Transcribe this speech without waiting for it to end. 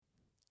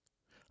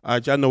All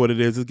right, y'all know what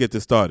it is. Let's get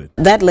this started.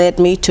 That led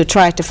me to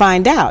try to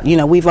find out.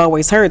 We've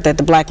always heard that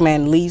the black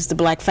man leaves the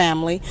black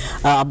family,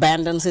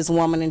 abandons his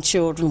woman and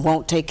children,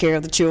 won't take care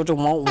of the children,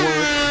 won't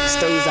work,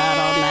 stays out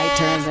all night,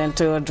 turns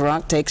into a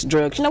drunk, takes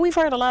drugs. We've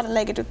heard a lot of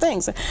negative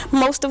things.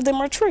 Most of them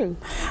are true.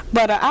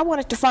 But I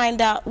wanted to find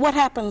out what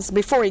happens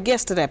before he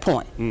gets to that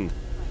point.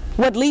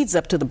 What leads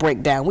up to the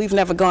breakdown? We've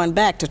never gone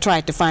back to try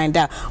to find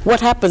out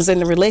what happens in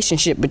the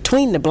relationship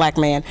between the black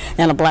man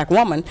and a black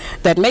woman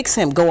that makes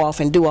him go off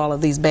and do all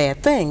of these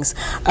bad things.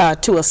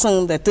 To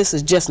assume that this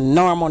is just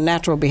normal,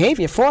 natural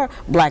behavior for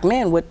black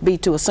men would be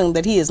to assume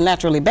that he is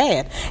naturally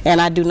bad. And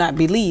I do not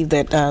believe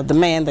that the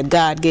man that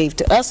God gave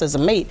to us as a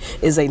mate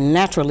is a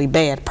naturally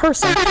bad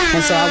person.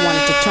 And so I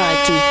wanted to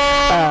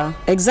try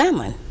to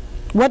examine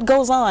what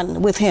goes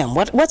on with him?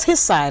 What's his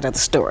side of the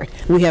story?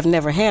 We have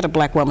never had a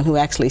black woman who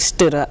actually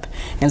stood up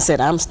and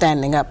said, I'm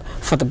standing up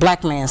for the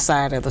black man's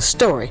side of the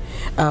story.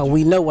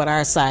 We know what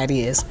our side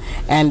is,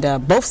 and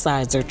both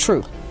sides are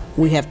true.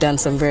 We have done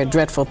some very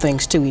dreadful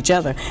things to each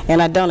other, and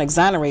I don't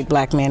exonerate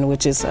black men,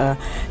 which is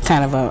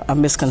kind of a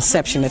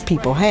misconception that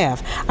people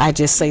have. I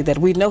just say that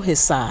we know his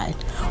side.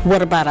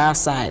 What about our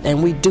side?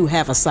 And we do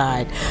have a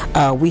side.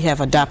 We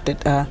have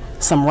adopted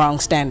some wrong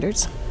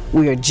standards.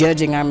 We are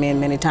judging our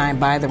men many times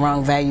by the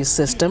wrong value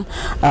system.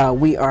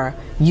 We are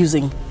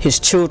using his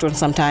children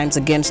sometimes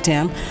against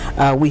him.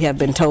 We have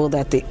been told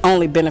that the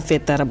only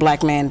benefit that a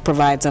black man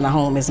provides in a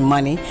home is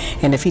money,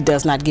 and if he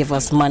does not give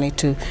us money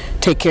to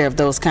take care of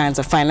those kinds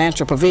of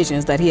financial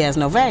provisions, that he has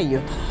no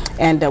value.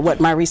 And what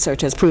my research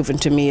has proven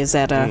to me is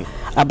that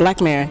a black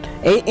man,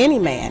 any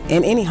man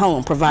in any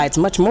home, provides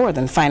much more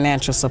than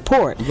financial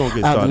support.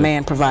 The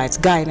man provides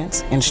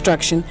guidance,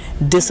 instruction,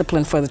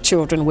 discipline for the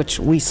children, which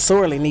we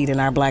sorely need in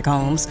our black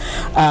homes.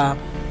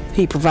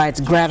 He provides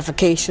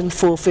gratification,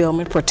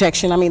 fulfillment,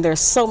 protection.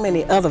 There's so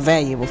many other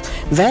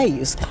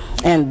values,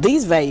 and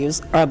these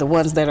values are the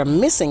ones that are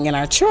missing in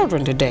our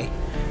children today,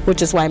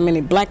 which is why many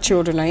black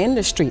children are in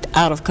the street,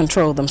 out of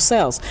control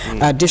themselves,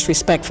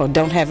 disrespectful,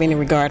 don't have any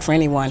regard for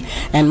anyone,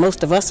 and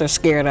most of us are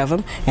scared of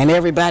them, and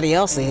everybody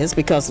else is,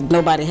 because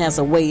nobody has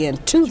a way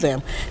into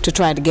them to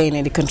try to gain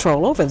any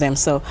control over them.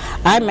 So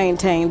I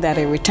maintain that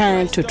a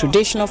return to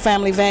traditional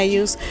family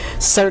values,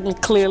 certain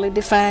clearly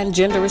defined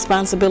gender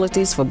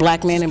responsibilities for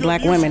black men and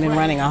black women in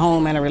running a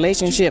home and a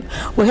relationship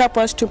will help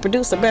us to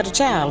produce a better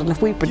child, and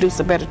if we produce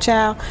a better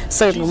child,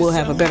 certainly we'll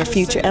have a better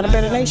future and a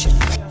better nation.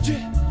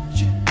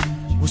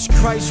 Was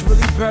Christ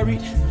really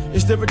buried?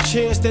 Is there a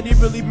chance that he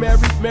really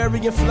married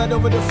Mary and fled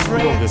over to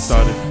France?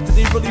 Did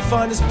they really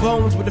find his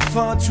bones with a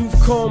fine-tooth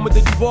comb? Or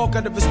did he walk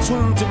out of his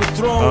tomb to a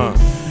throne?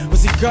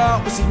 Was he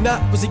God? Was he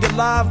not? Was he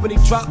alive when he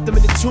dropped them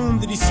in the tomb?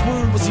 Did he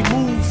swoon? Was he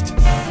moved?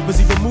 Was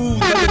he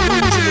removed by the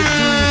delusion of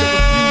dudes that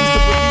refused to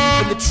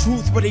believe in the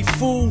truth? Were they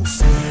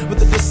fools? Were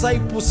the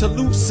disciples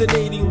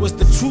hallucinating? Was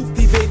the truth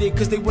evaded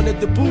because they wanted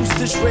to boost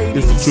his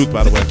ratings? It's the truth,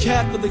 by the way. The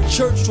Catholic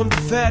Church from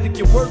the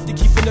Vatican worked to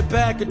keep in a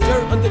bag of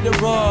dirt under the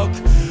rug.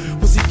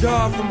 Was he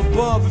God from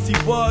above? If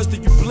he was,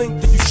 did you blink?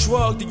 Did you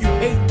shrug? Did you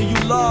hate? Did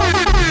you love? Was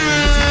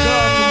he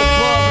God from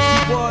above?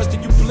 If he was,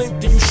 did you blink?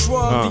 Did you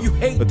shrug? Did you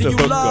hate? Did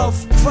you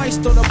love?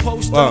 Christ on a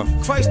poster,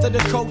 Christ on the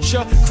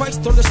culture,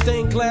 Christ on the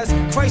stained glass,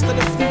 Christ on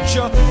the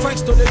future,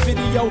 Christ on the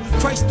video,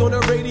 Christ on the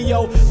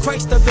radio,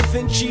 Christ of Da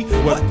Vinci.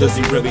 What does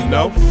he really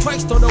know?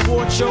 Christ on the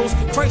war shows,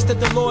 Christ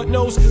that the Lord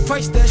knows,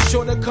 Christ that's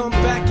sure to come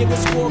back in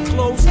his war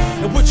clothes.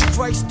 And which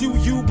Christ do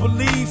you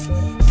believe?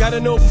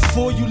 Gotta know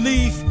before you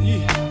leave.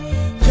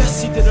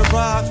 Yes, he did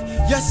arrive.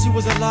 Yes, he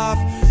was alive.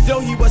 Though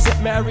he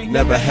wasn't married,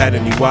 never had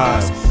any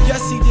wives.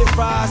 Yes, he did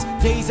rise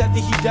days after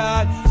he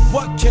died.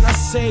 What can I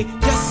say?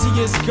 Yes,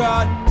 he is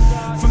God.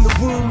 From the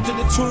womb to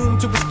the tomb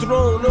to his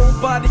throne,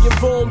 nobody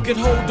in Rome could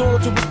hold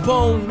on to his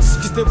bones.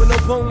 Cause there were no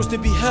bones to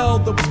be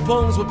held, though his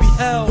bones would be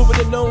held. Who would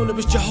have known it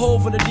was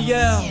Jehovah the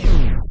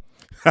DL?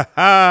 Ha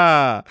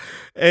ha!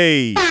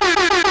 Hey.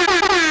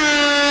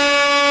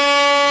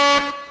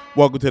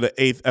 Welcome to the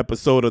 8th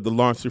episode of the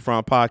Lawrence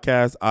Souffrant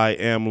podcast. I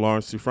am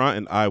Lawrence Souffrant,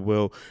 and I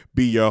will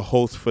be your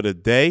host for the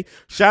day.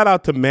 Shout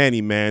out to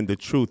Manny, man. The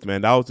Truth,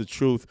 man. That was The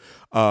Truth.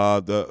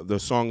 The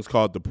song is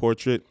called The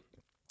Portrait.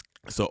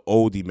 It's an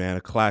oldie, man,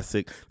 a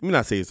classic. Let me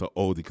not say it's an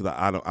oldie because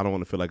I don't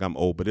want to feel like I'm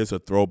old, but it's a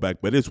throwback.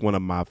 But it's one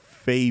of my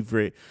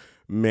favorite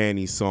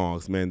Manny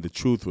songs, man. The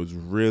Truth was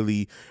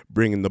really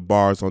bringing the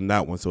bars on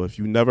that one. So if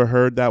you never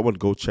heard that one,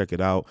 go check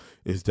it out.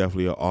 It's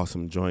definitely an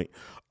awesome joint.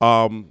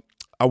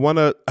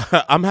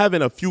 I'm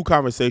having a few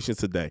conversations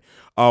today.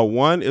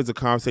 One is a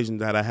conversation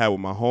that I had with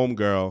my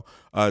homegirl,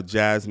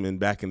 Jasmine,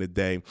 back in the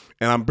day.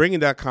 And I'm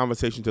bringing that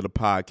conversation to the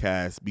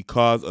podcast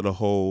because of the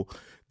whole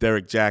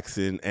Derek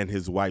Jackson and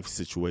his wife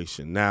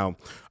situation. Now,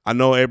 I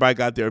know everybody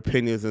got their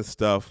opinions and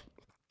stuff.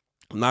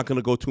 I'm not going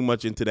to go too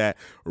much into that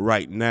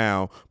right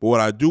now. But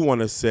what I do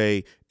want to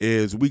say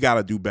is we got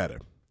to do better.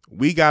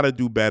 We got to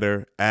do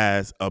better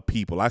as a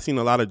people. I've seen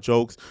a lot of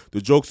jokes.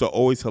 The jokes are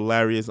always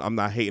hilarious. I'm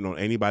not hating on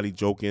anybody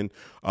joking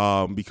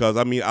because,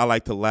 I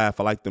like to laugh.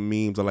 I like the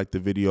memes. I like the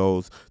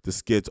videos, the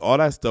skits. All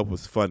that stuff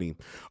was funny.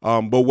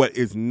 But what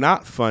is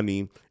not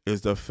funny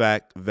is the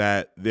fact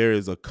that there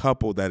is a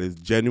couple that is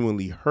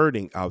genuinely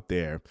hurting out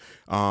there,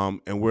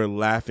 and we're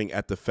laughing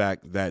at the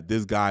fact that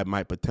this guy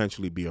might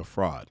potentially be a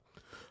fraud.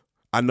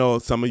 I know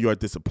some of you are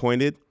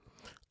disappointed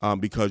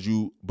because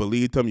you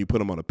believed him, you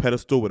put him on a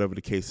pedestal, whatever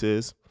the case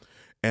is.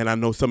 And I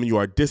know some of you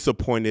are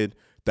disappointed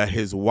that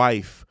his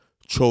wife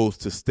chose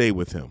to stay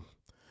with him.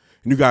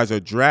 And you guys are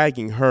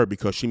dragging her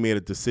because she made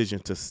a decision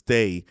to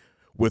stay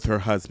with her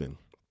husband.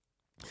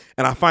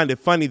 And I find it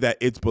funny that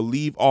it's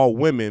believe all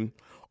women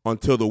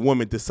until the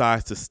woman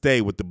decides to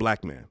stay with the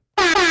black man.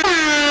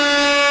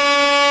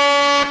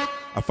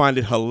 I find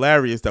it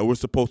hilarious that we're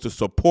supposed to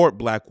support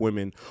black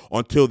women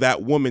until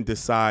that woman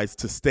decides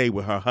to stay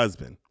with her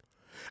husband.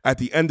 At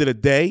the end of the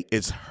day,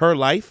 it's her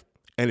life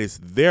and it's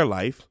their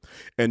life,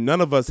 and none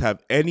of us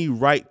have any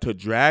right to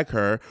drag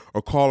her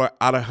or call her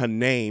out of her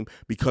name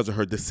because of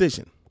her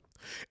decision.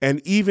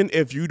 And even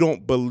if you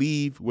don't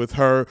believe with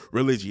her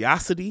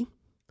religiosity,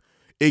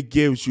 it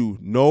gives you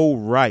no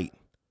right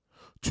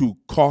to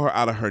call her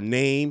out of her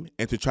name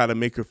and to try to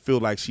make her feel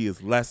like she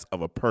is less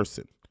of a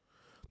person.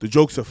 The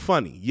jokes are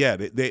funny. Yeah,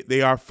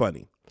 they are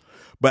funny.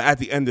 But at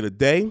the end of the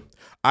day,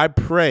 I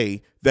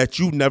pray that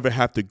you never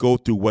have to go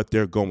through what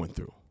they're going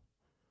through.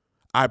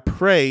 I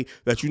pray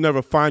that you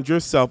never find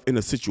yourself in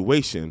a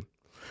situation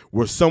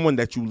where someone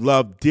that you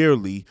love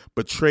dearly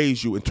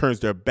betrays you and turns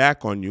their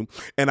back on you.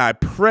 And I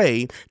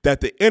pray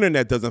that the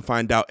internet doesn't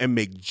find out and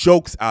make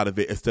jokes out of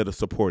it instead of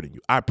supporting you.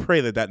 I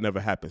pray that that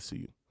never happens to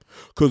you.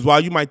 Because while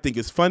you might think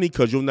it's funny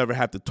because you'll never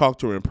have to talk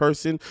to her in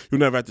person, you'll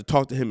never have to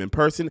talk to him in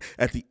person,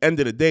 at the end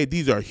of the day,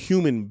 these are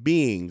human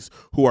beings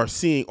who are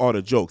seeing all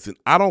the jokes. And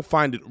I don't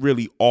find it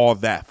really all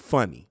that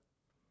funny.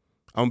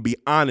 I'm going to be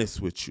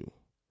honest with you.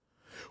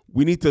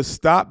 We need to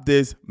stop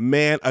this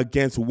man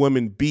against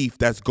woman beef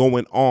that's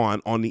going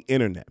on the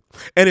internet.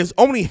 And it's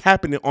only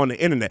happening on the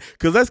internet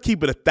because let's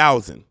keep it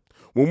 1,000.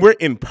 When we're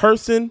in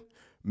person,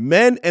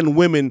 men and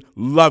women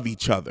love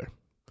each other.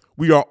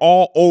 We are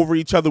all over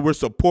each other. We're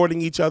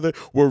supporting each other.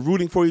 We're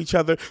rooting for each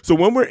other. So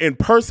when we're in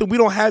person, we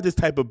don't have this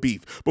type of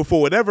beef. But for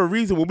whatever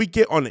reason, when we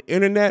get on the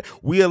internet,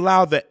 we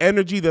allow the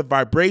energy, the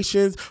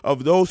vibrations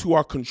of those who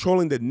are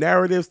controlling the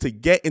narratives to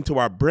get into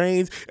our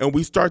brains. And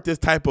we start this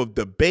type of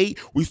debate.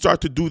 We start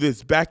to do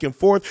this back and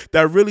forth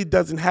that really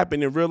doesn't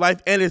happen in real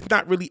life. And it's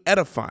not really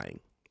edifying.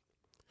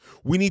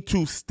 We need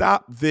to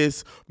stop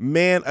this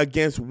man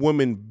against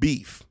woman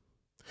beef.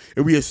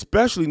 And we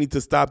especially need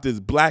to stop this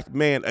black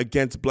man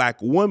against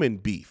black woman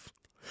beef.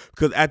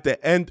 Because at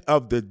the end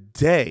of the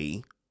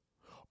day,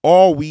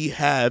 all we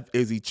have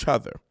is each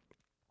other.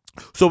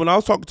 So when I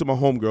was talking to my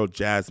homegirl,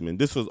 Jasmine,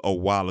 this was a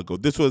while ago.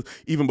 This was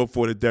even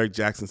before the Derek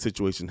Jackson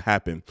situation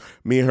happened.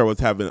 Me and her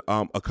was having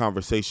a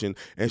conversation,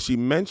 and she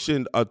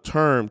mentioned a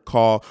term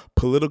called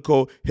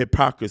political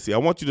hypocrisy. I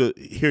want you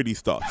to hear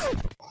these thoughts.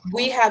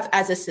 We have,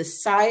 as a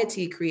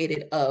society,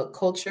 created a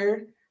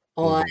culture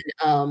on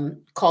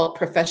called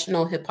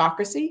professional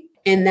hypocrisy,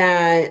 in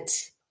that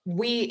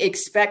we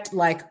expect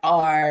like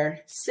our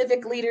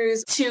civic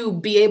leaders to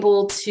be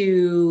able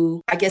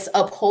to, I guess,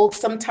 uphold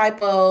some type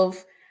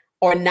of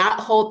or not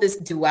hold this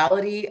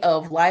duality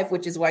of life,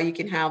 which is why you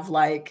can have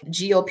like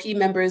GOP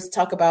members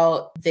talk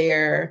about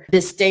their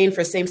disdain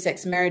for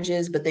same-sex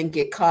marriages, but then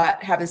get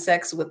caught having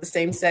sex with the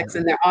same sex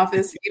in their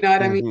office. You know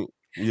what I mean?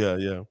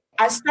 Yeah.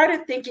 I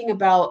started thinking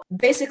about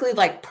basically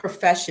like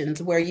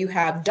professions where you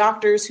have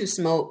doctors who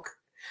smoke,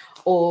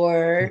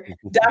 or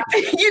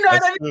you know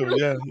what I mean?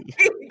 Yeah.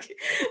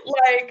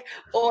 Like,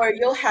 or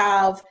you'll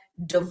have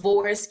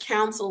divorce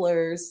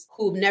counselors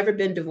who've never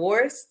been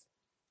divorced.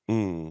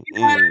 You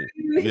know what I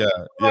mean?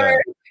 Yeah.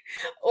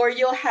 Or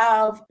you'll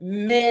have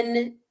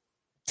men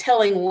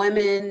telling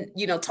women,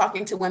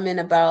 talking to women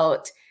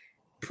about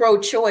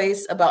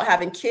pro-choice, about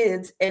having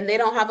kids, and they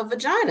don't have a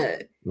vagina.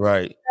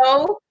 Right.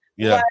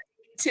 Yeah.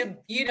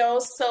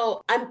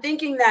 So I'm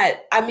thinking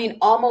that,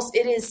 almost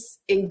it is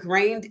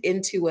ingrained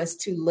into us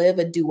to live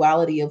a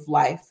duality of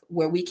life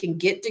where we can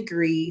get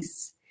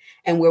degrees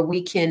and where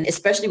we can,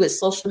 especially with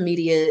social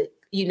media,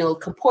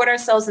 comport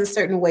ourselves in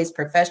certain ways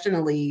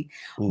professionally,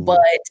 but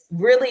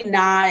really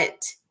not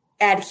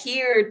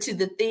adhere to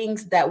the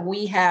things that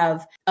we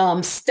have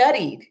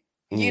studied,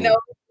 to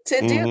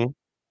do.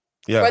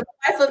 Yeah. For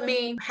the life of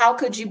me, how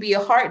could you be a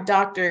heart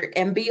doctor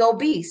and be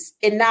obese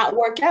and not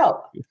work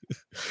out?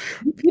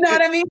 You know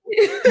what I mean?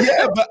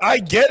 Yeah, but I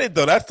get it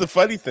though. That's the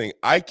funny thing.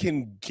 I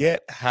can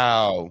get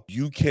how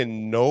you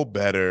can know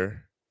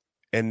better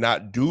and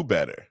not do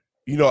better.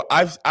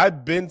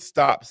 I've been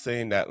stopped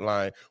saying that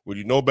line, when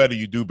you know better,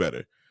 you do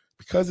better,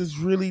 because it's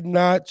really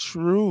not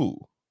true.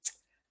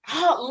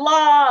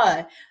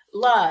 Law.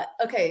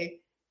 Okay.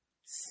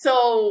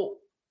 So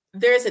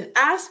there's an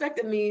aspect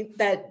of me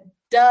that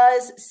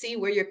does see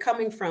where you're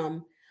coming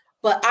from,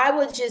 but I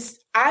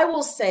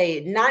will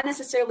say, not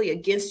necessarily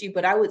against you,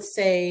 but I would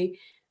say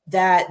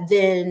that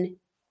then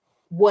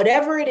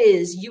whatever it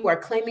is you are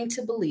claiming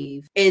to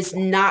believe is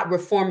not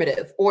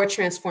reformative or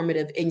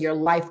transformative in your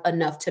life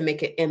enough to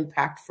make an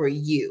impact for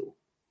you.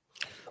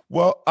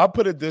 Well, I'll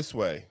put it this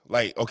way.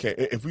 Like, okay,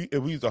 if we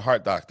use the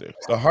heart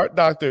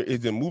doctor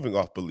isn't moving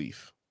off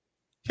belief.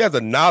 He has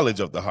a knowledge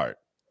of the heart.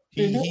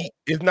 He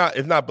is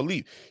not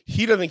belief.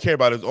 He doesn't care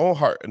about his own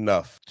heart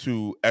enough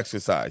to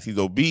exercise. He's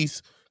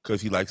obese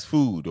because he likes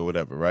food or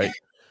whatever, right?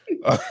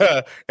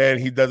 And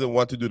he doesn't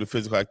want to do the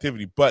physical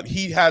activity, but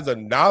he has a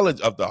knowledge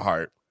of the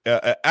heart,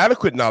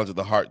 adequate knowledge of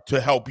the heart to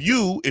help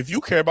you if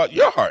you care about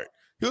your heart.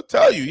 He'll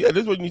tell you, yeah,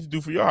 this is what you need to do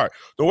for your heart.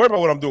 Don't worry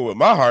about what I'm doing with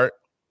my heart.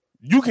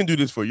 You can do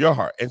this for your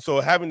heart. And so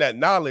having that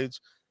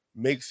knowledge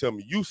makes him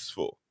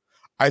useful.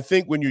 I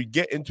think when you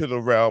get into the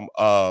realm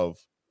of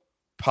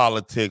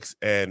politics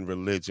and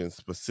religion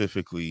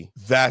specifically,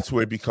 that's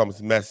where it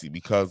becomes messy,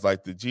 because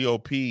like the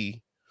GOP,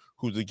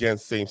 who's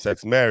against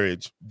same-sex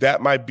marriage,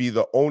 that might be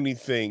the only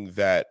thing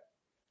that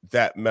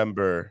that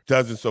member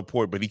doesn't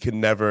support, but he can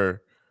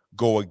never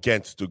go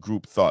against the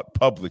group thought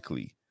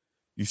publicly.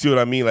 You see what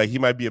I mean? Like, he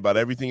might be about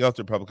everything else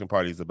the Republican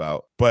Party is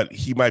about, but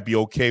he might be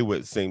okay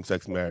with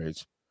same-sex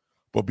marriage.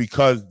 But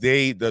because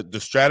the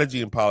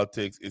strategy in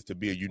politics is to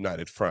be a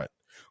united front.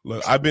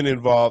 Look, I've been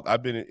involved.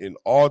 I've been in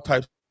all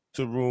types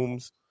of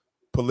rooms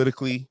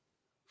politically,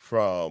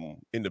 from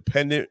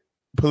independent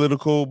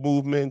political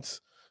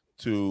movements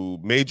to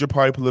major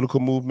party political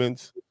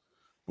movements.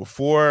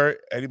 Before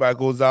anybody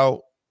goes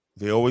out,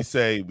 they always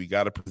say we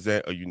got to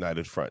present a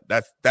united front.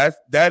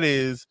 That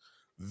is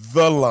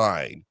the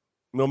line,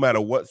 no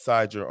matter what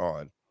side you're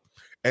on.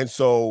 And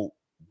so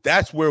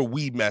that's where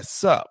we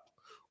mess up.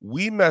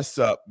 We mess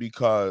up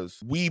because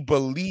we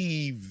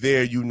believe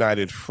their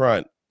united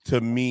front to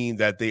mean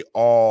that they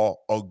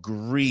all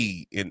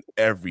agree in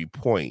every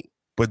point.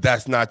 But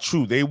that's not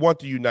true. They want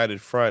the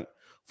united front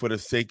for the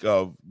sake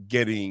of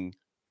getting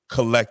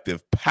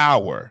collective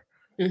power.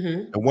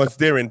 And once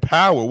they're in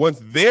power,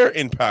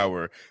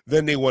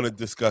 then they want to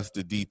discuss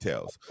the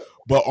details.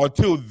 But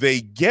until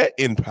they get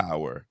in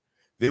power,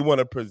 they want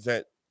to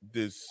present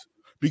this,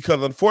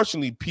 because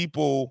unfortunately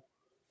people,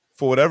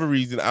 for whatever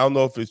reason, I don't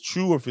know if it's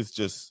true or if it's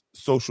just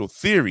social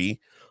theory,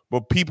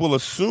 but people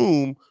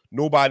assume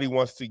nobody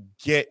wants to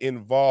get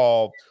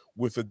involved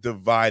with a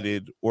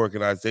divided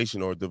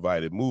organization or a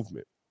divided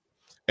movement.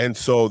 And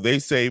so they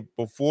say,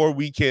 before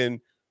we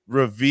can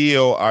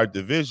reveal our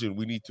division,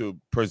 we need to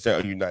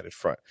present a united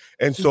front.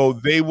 And so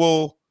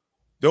they'll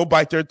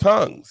bite their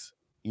tongues.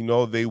 You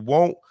know,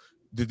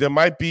 there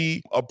might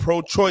be a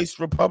pro-choice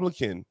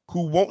Republican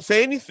who won't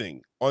say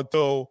anything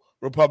until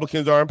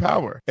Republicans are in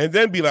power, and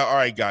then be like, all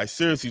right, guys,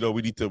 seriously though,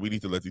 we need to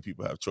let these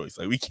people have choice.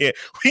 Like, we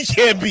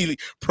can't be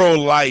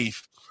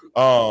pro-life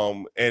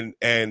and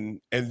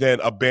then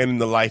abandon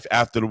the life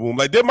after the womb.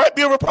 Like, there might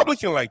be a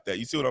Republican like that.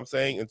 You see what I'm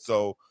saying? And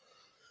so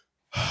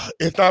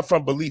it's not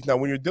from belief. Now,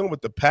 when you're dealing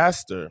with the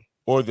pastor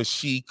or the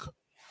sheik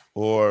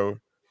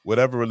or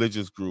whatever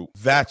religious group,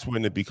 that's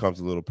when it becomes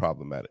a little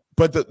problematic.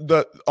 But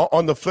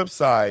on the flip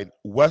side,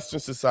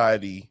 Western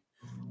society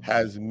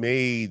has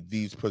made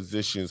these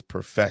positions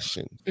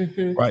professions,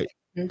 right?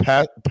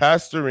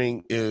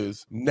 Pastoring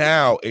is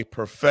now a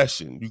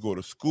profession. You go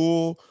to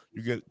school,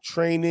 you get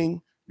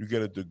training, you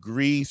get a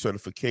degree,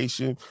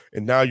 certification,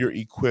 and now you're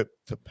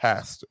equipped to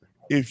pastor.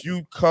 If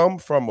you come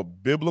from a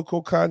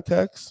biblical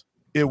context,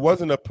 it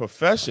wasn't a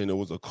profession, it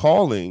was a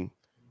calling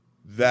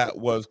that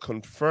was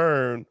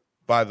confirmed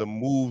by the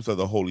moves of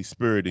the Holy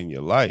Spirit in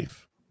your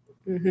life.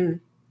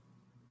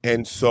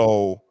 And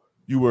so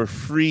you were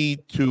free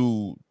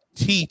to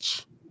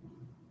teach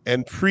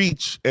and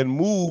preach and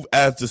move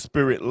as the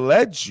Spirit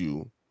led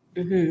you.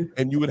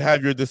 And you would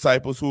have your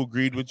disciples who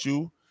agreed with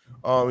you.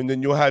 And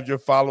then you'll have your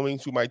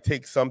followings who might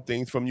take some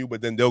things from you,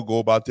 but then they'll go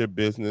about their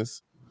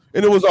business.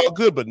 And it was all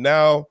good. But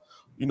now,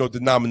 you know,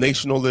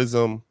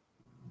 denominationalism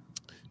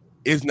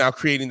is now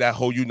creating that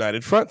whole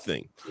united front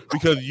thing.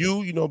 Because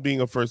you know,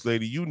 being a first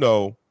lady, you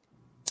know,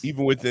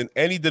 even within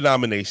any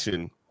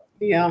denomination,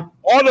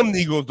 all them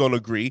Negroes don't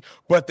agree,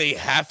 but they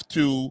have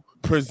to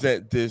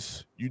present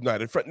this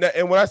united front. Now,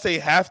 and when I say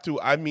have to,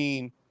 I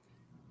mean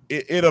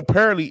it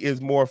apparently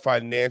is more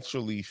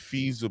financially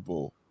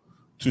feasible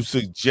to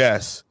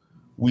suggest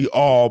we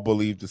all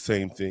believe the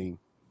same thing,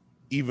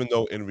 even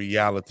though in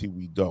reality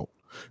we don't.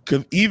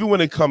 Because even when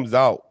it comes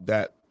out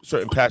that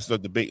certain pastors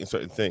are debating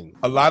certain things,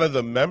 a lot of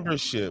the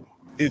membership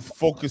is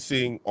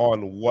focusing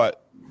on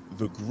what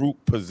the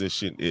group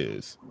position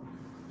is.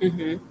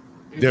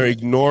 They're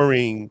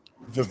ignoring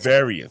the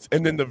variance,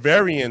 and then the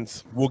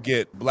variance will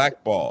get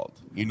blackballed.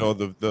 You know,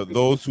 the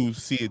those who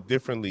see it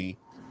differently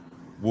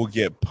will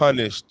get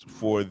punished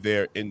for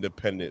their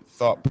independent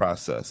thought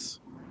process.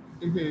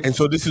 And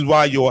so this is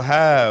why you'll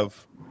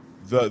have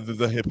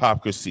the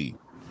hypocrisy,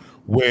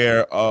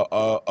 where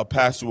a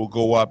pastor will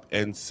go up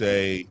and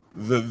say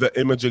the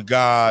image of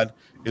God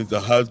is the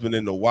husband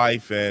and the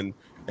wife, and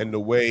the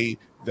way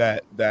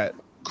that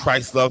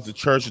Christ loves the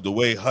church is the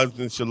way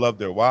husbands should love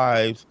their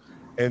wives,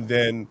 and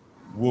then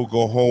we'll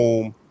go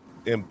home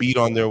and beat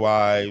on their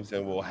wives,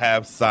 and we'll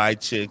have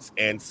side chicks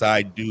and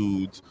side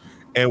dudes,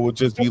 and we'll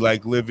just be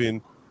like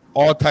living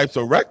all types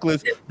of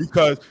reckless,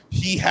 because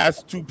he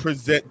has to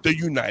present the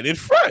united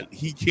front.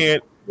 He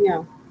can't,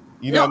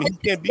 you know, he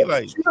can't be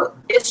like.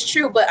 It's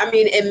true, but I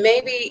mean, it may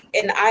be,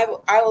 and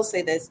I will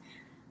say this,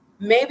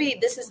 maybe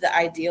this is the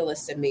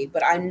idealist in me,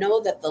 but I know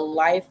that the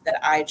life that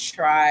I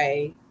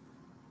try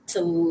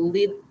to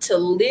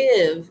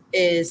live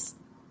is,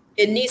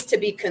 it needs to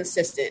be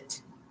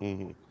consistent.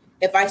 Mm-hmm.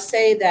 If I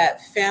say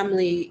that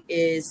family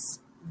is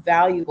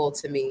valuable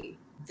to me,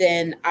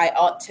 then I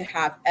ought to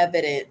have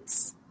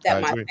evidence I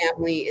that my agree.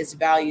 family is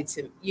valued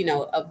to,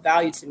 of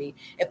value to me.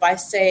 If I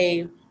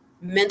say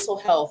mental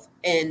health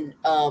and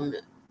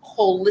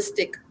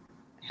holistic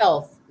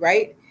health,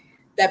 right,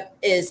 that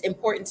is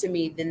important to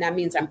me, then that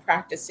means I'm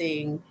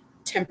practicing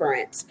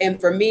temperance.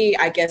 And for me,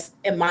 I guess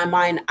in my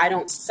mind, I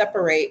don't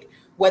separate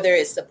whether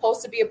it's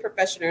supposed to be a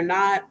profession or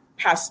not,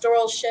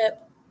 pastoralship,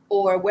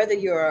 or whether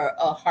you're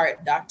a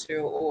heart doctor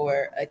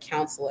or a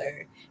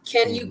counselor.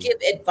 Can you Mm-hmm. give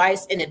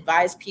advice and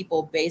advise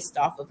people based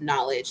off of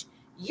knowledge?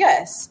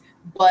 Yes,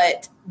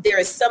 but there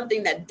is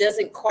something that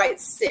doesn't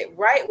quite sit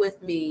right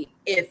with me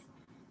if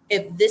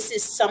this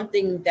is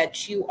something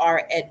that you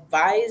are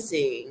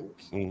advising,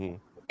 Mm-hmm.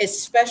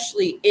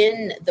 especially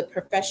in the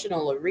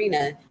professional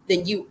arena,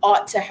 then you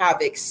ought to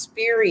have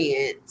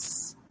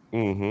experience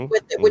Mm-hmm.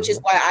 with it, which is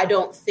why I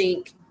don't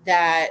think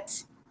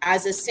that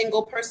as a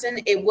single person,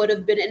 it would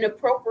have been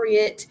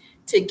inappropriate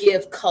to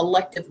give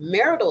collective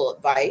marital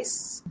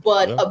advice,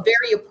 but Yeah. a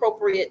very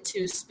appropriate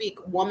to speak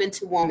woman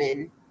to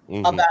woman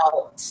Mm-hmm.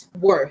 about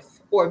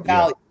worth or Yeah.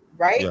 value, Yeah.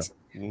 right?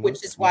 Mm-hmm.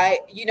 Which is why,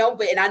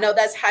 but and I know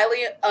that's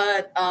highly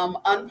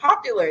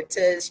unpopular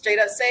to straight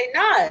up say,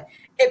 nah,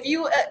 if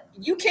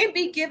you can't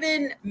be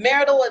given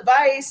marital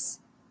advice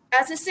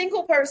as a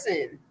single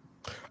person.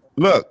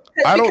 Look,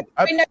 I don't.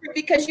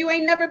 Because you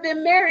ain't never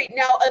been married.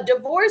 Now, a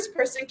divorced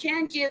person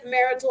can give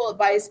marital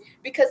advice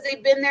because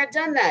they've been there,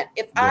 done that.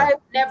 If Yeah.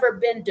 I've never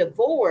been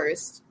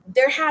divorced,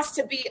 there has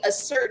to be a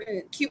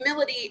certain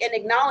humility in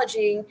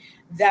acknowledging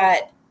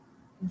that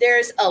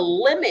there's a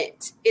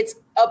limit. It's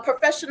a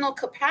professional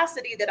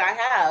capacity that I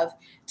have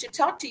to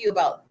talk to you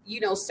about,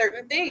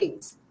 certain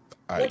things.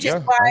 Which is Yeah.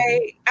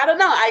 why I don't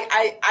know.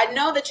 I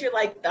know that you're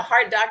like the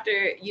heart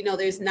doctor,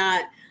 there's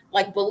not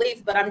like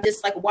belief, but I'm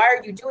just like, why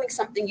are you doing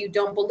something you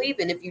don't believe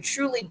in? If you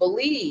truly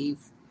believe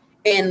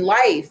in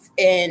life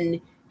and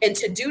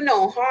to do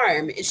no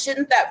harm,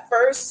 shouldn't that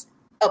first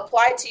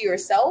apply to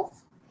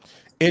yourself?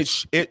 It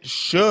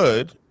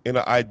should in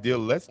an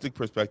idealistic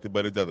perspective,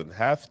 but it doesn't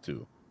have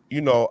to.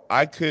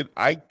 I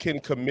can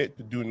commit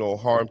to do no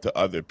harm to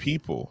other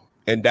people,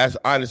 and that's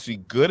honestly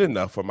good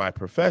enough for my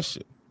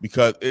profession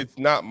because it's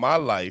not my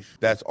life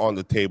that's on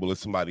the table,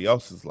 it's somebody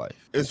else's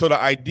life. And so the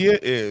idea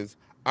is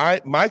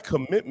my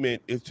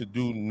commitment is to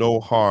do no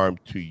harm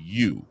to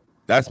you.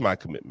 That's my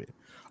commitment.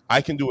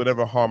 I can do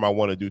whatever harm I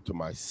want to do to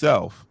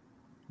myself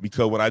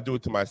because when I do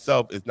it to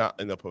myself, it's not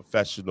in a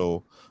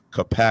professional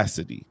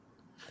capacity.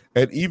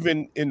 And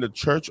even in the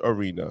church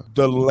arena,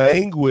 the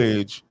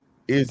language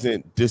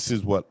isn't this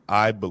is what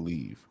I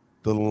believe.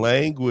 The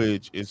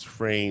language is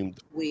framed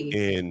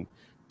in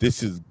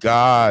this is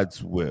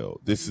God's will.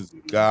 This is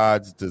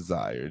God's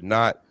desire,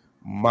 not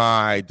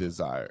my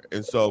desire.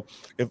 And so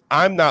if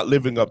I'm not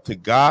living up to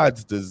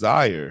God's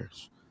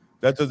desires,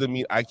 that doesn't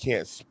mean I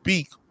can't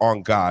speak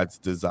on God's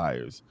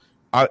desires.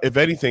 If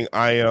anything,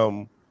 I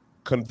am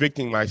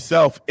convicting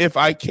myself if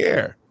I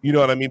care. You know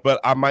what I mean? But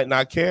I might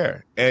not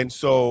care. And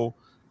so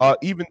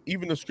even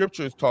the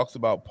scriptures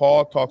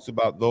Paul talks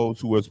about those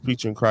who was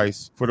preaching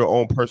Christ for their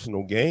own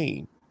personal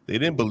gain. They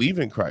didn't believe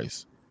in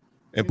Christ.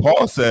 And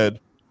Paul said,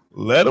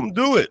 let them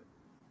do it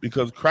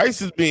because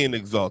Christ is being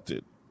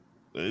exalted.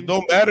 It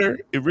don't matter.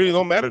 It really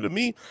don't matter to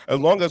me. As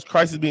long as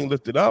Christ is being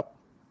lifted up,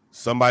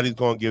 somebody's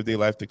going to give their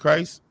life to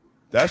Christ.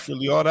 That's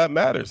really all that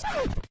matters.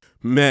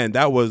 Man,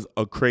 that was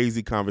a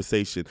crazy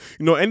conversation.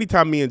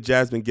 Anytime me and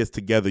Jasmine gets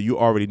together, you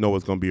already know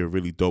it's going to be a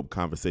really dope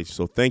conversation.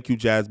 So thank you,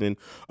 Jasmine,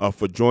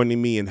 for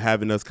joining me and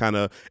having us kind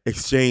of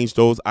exchange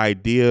those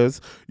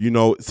ideas.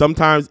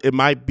 Sometimes it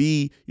might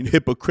be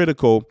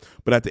hypocritical,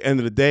 but at the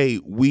end of the day,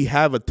 we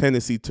have a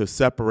tendency to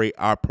separate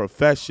our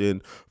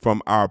profession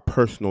from our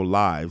personal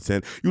lives.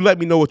 And you let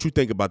me know what you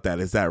think about that.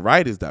 Is that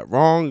right? Is that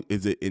wrong?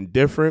 Is it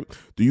indifferent?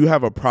 Do you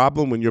have a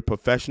problem when your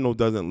professional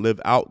doesn't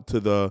live out to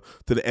the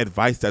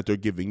advice that they're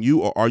giving you?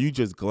 Or are you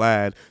just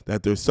glad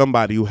that there's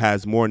somebody who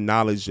has more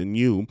knowledge than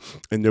you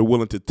and they're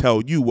willing to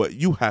tell you what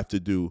you have to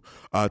do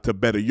to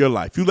better your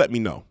life? You let me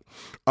know.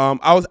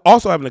 I was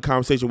also having a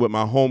conversation with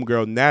my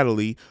homegirl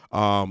Natalie,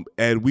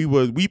 and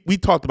we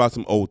talked about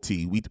some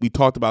OT. We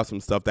talked about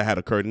some stuff that had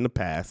occurred in the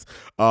past.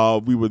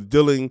 We were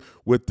dealing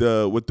with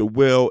the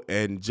Will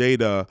and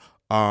Jada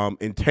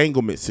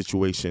entanglement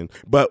situation,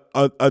 but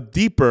a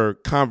deeper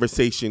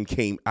conversation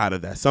came out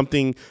of that.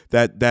 Something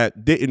that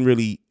didn't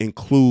really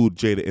include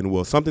Jada and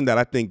Will. Something that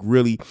I think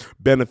really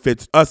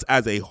benefits us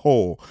as a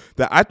whole.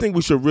 That I think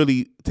we should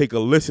really take a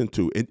listen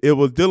to. It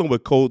was dealing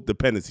with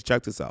codependency.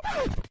 Check this out.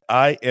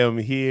 I am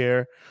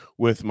here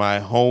with my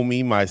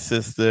homie, my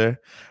sister,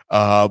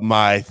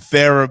 my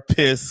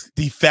therapist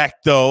de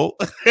facto.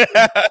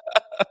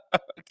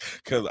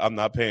 Because I'm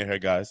not paying her,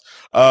 guys.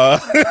 I'm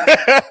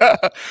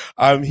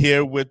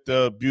here with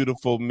the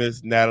beautiful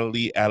Miss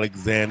Natalie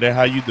Alexander.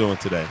 How you doing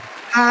today?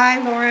 Hi,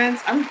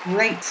 Lawrence. I'm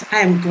great. I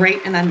am great,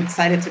 and I'm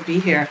excited to be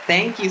here.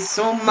 Thank you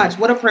so much.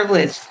 What a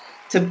privilege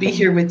to be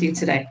here with you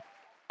today.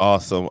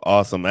 Awesome.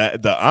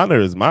 The honor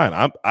is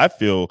mine. I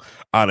feel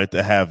honored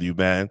to have you,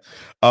 man.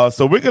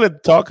 So we're gonna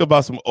talk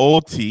about some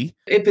old tea.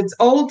 If it's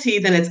old tea,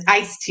 then it's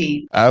iced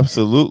tea.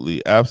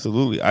 Absolutely.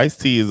 Iced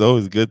tea is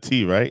always good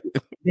tea, right?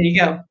 There you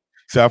go.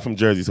 So I'm from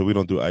Jersey, so we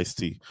don't do iced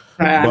tea.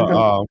 I'm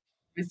But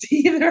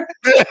either.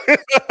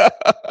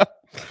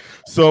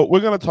 So we're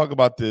gonna talk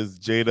about this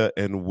Jada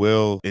and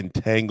Will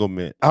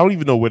entanglement. I don't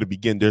even know where to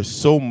begin. There's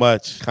so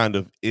much kind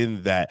of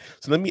in that.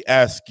 So let me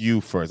ask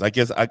you first. I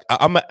guess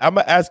I'm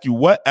gonna ask you,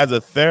 what, as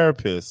a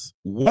therapist,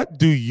 what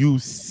do you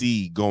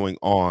see going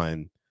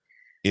on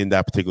in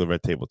that particular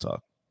Red Table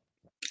Talk?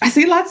 I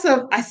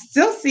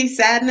still see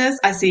sadness.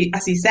 I see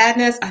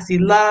sadness. I see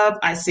love.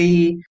 I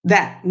see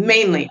that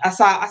mainly. I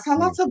saw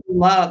lots of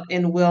love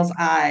in Will's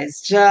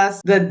eyes,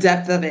 just the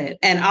depth of it.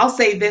 And I'll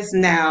say this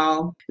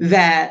now,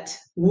 that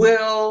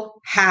Will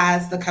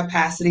has the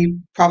capacity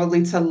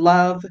probably to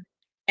love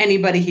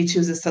anybody he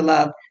chooses to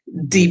love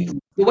deeply.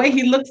 The way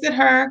he looked at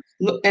her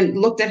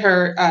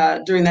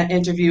during that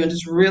interview, and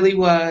just really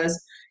was,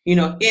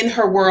 in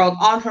her world,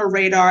 on her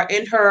radar,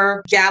 in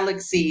her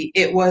galaxy,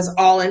 it was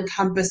all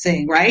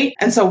encompassing, right?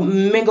 And so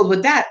mingled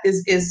with that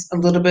is a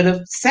little bit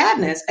of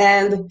sadness.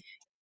 And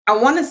I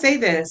want to say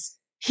this.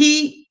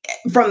 He,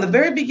 from the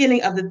very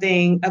beginning of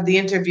the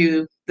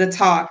interview, the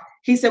talk,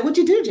 he said, "What'd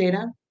you do,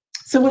 Jada?"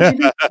 So what'd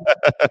you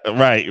do?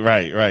 Right.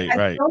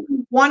 So he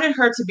wanted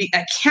her to be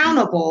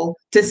accountable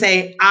to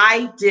say,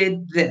 "I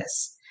did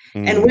this."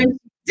 And when he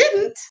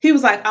didn't, he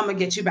was like, "I'm going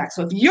to get you back.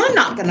 So if you're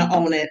not going to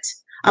own it,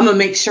 I'm going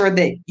to make sure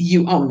that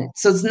you own it."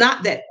 So it's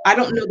not that, I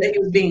don't know that he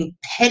was being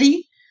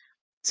petty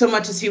so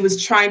much as he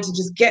was trying to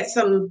just get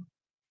some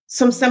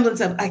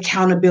semblance of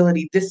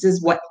accountability. This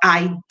is what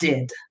I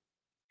did.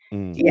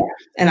 Yeah.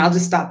 And I'll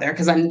just stop there,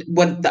 because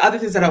what the other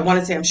things that I want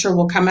to say, I'm sure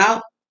will come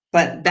out,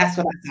 but that's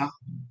what I saw.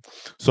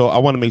 So I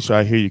want to make sure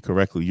I hear you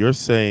correctly. You're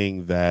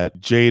saying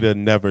that Jada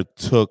never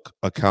took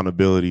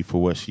accountability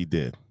for what she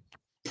did.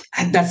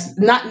 That's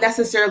not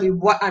necessarily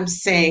what I'm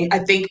saying. I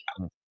think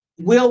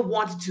Will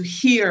wanted to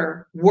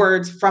hear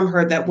words from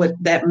her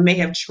that may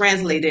have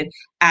translated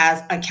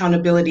as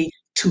accountability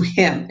to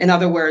him. In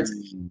other words,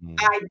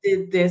 I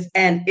did this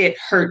and it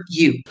hurt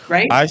you,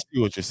 right? I see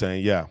what you're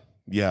saying. Yeah.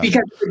 Because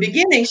at the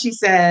beginning she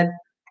said,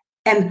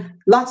 and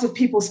lots of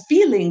people's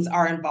feelings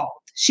are involved.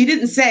 She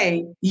didn't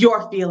say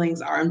your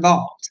feelings are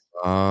involved.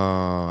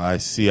 Oh, I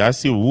see.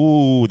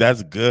 Ooh,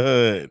 that's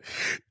good.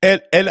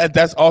 And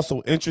that's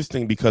also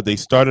interesting, because they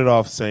started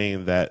off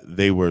saying that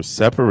they were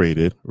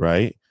separated,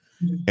 right?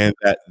 And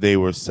that they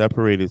were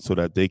separated so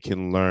that they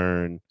can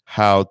learn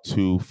how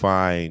to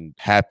find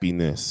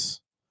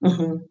happiness.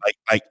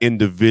 Like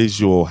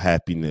individual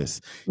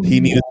happiness.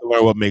 He needed to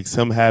learn what makes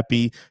him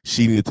happy.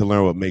 She needed to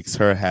learn what makes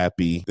her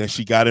happy. Then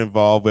she got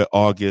involved with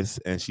August,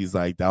 and she's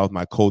like, that was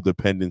my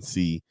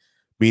codependency,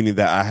 meaning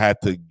that I had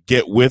to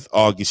get with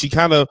August. She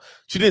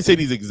didn't say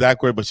these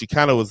exact words, but she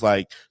kind of was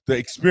like, the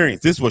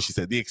experience, this is what she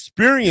said, the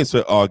experience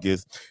with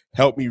August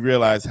helped me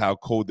realize how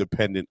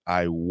codependent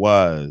I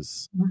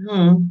was.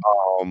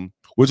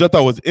 Which I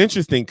thought was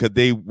interesting, because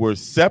they were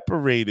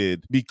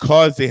separated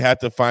because they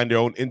had to find their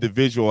own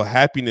individual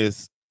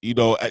happiness.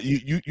 You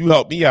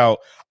helped me out.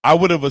 I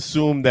would have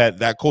assumed that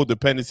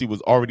codependency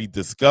was already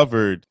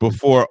discovered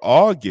before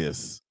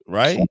August,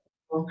 right?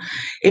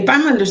 If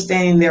I'm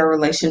understanding their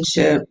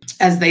relationship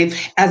as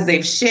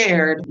they've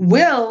shared,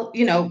 Will,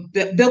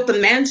 built the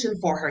mansion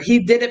for her. He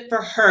did it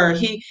for her.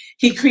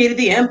 He created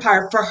the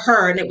empire for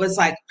her, and it was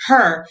like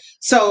her.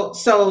 So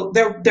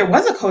there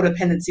was a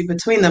codependency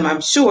between them.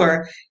 I'm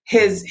sure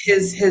his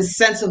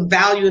sense of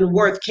value and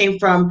worth came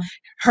from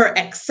her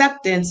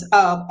acceptance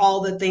of all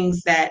the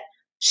things that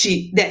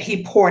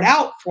he poured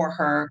out for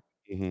her.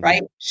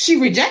 Right? She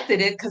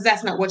rejected it because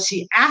that's not what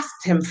she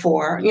asked him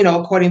for,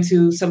 according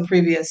to some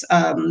previous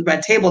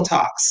Red Table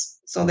Talks.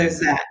 So there's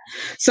that.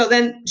 So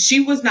then she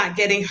was not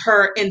getting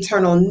her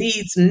internal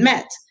needs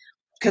met,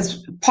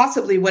 because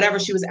possibly whatever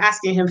she was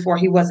asking him for,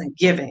 he wasn't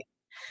giving.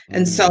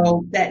 And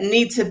so that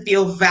need to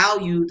feel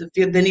valued,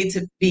 the need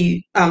to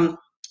be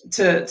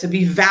to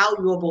be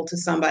valuable to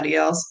somebody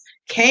else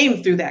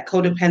came through that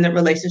codependent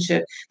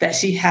relationship that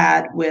she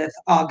had with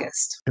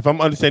August. If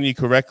I'm understanding you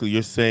correctly,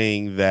 you're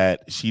saying that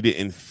she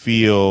didn't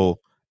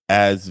feel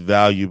as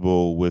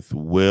valuable with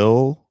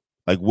Will?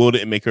 Like, Will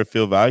didn't make her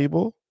feel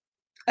valuable?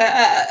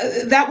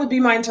 That would be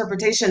my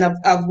interpretation of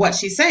what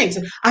she's saying.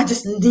 So I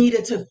just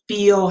needed to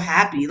feel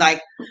happy. Like,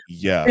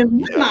 in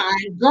my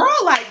mind, girl,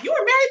 like, you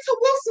were married to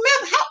Will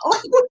Smith.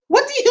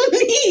 What do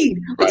you need?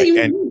 What do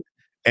you need?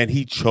 And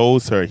he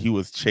chose her. He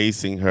was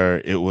chasing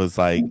her. It was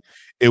like,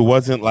 it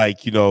wasn't like,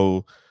 she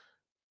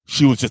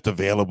was just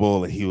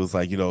available, and he was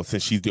like,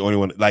 since she's the only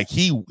one, like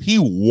he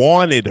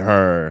wanted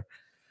her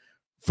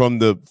from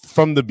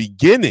the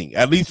beginning,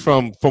 at least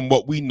from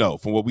what we know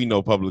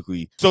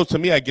publicly. So to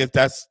me, I guess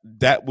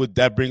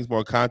that brings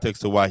more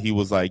context to why he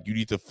was like, you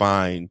need to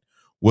find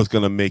what's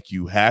gonna make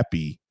you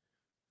happy,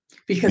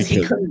 because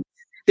he couldn't.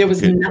 There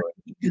was nothing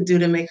he could do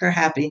to make her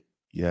happy.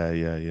 Yeah,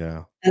 yeah,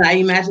 yeah. And I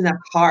imagine that's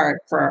hard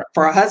for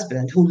a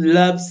husband who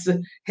loves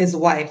his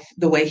wife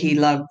the way he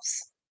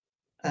loves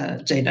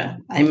Jada,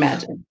 I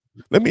imagine.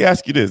 Let me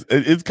ask you this.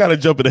 It's kind of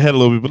jumping ahead a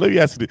little bit, but let me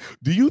ask you this.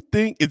 Do you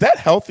think, is that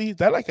healthy? Is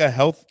that like a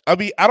health? I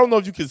mean, I don't know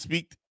if you can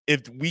speak,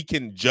 if we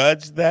can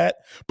judge that,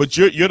 but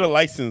you're the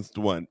licensed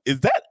one.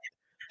 Is that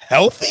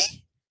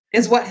healthy?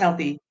 Is what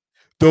healthy?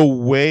 The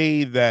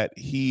way that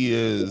he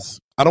is,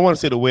 I don't want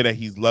to say the way that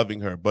he's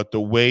loving her, but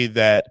the way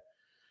that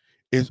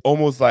is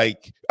almost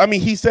like, I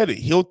mean, he said it,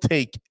 he'll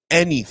take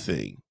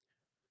anything.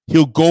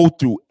 He'll go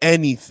through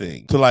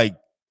anything to like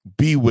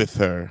be with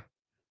her.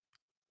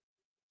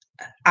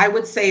 I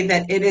would say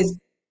that it is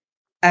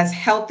as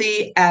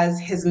healthy as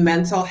his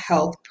mental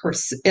health.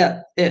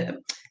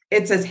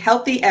 It's as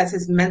healthy as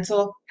his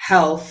mental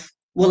health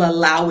will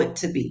allow it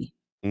to be.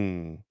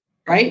 Mm.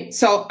 Right.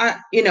 So,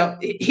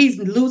 he's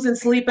losing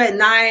sleep at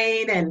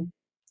night and,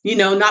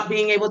 not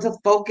being able to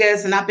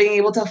focus and not being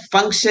able to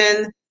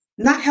function.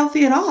 Not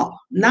healthy at all.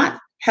 Not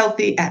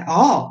healthy at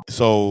all.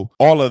 So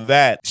all of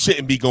that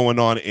shouldn't be going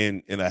on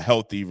in a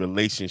healthy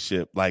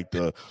relationship, like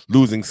the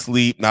losing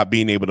sleep, not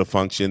being able to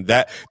function.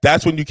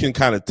 That's when you can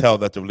kind of tell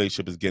that the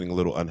relationship is getting a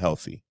little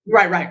unhealthy.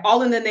 Right.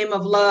 All in the name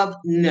of love.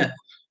 No.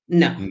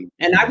 Mm-hmm.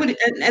 And I would,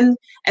 and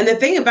the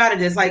thing about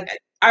it is, like,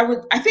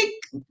 I think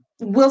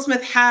Will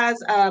Smith has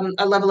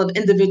a level of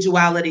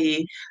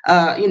individuality.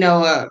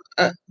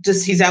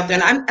 Just he's out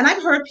there, and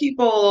I've heard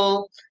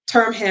people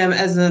term him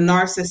as a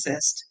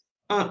narcissist.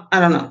 I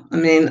don't know. I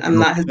mean, I'm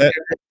not his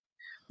therapist.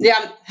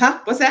 Yeah. Huh?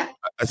 What's that?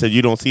 I said,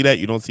 you don't see that?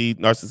 You don't see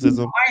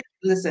narcissism?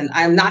 Listen,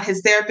 I'm not his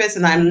therapist,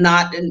 and I'm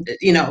not, in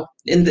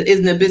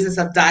the business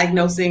of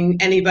diagnosing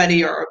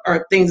anybody or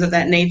things of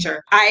that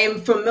nature. I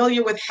am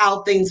familiar with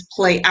how things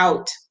play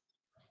out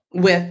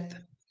with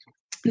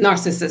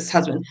narcissist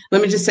husband.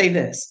 Let me just say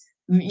this.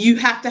 You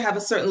have to have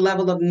a certain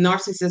level of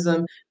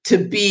narcissism to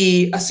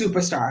be a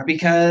superstar,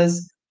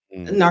 because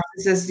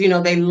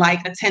narcissists, they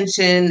like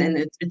attention,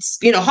 and it's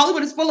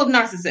Hollywood is full of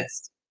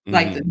narcissists,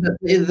 like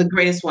the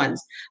greatest ones,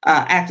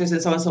 actors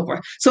and so on and so forth.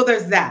 So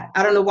there's that.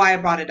 I don't know why I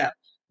brought it up,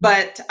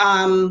 but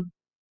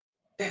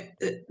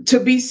to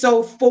be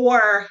so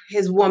for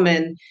his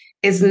woman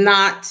is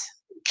not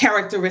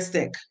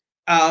characteristic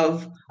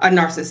of a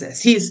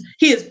narcissist. He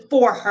is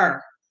for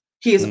her.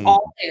 He is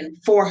all in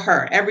for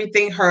her,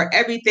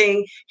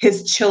 everything,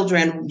 his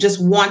children,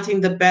 just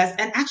wanting the best.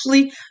 And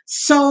actually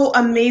so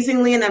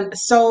amazingly, and I'm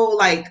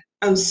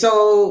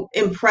so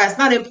impressed,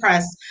 not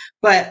impressed,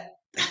 but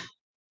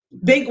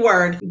big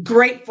word,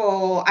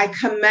 grateful. I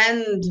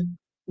commend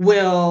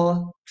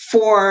Will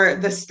for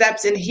the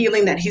steps in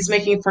healing that he's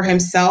making for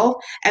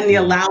himself, and the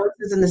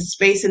allowances and the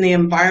space and the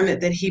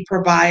environment that he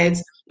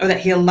provides, or that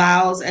he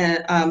allows,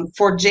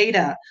 for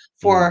Jada,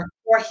 for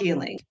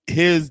healing.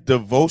 His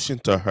devotion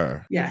to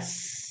her,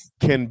 yes,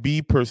 can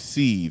be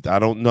perceived. I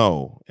don't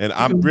know, and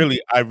I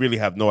really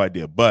have no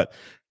idea, but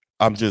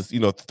I'm just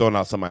throwing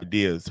out some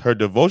ideas. Her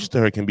devotion to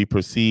her can be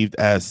perceived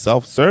as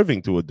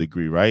self-serving to a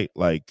degree, right?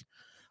 Like,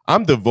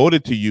 I'm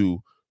devoted to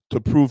you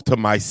to prove to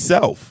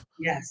myself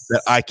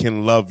that I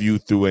can love you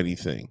through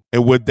anything.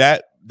 And would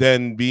that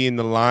then be in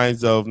the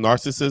lines of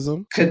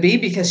narcissism? Could be,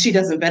 because she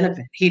doesn't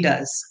benefit. He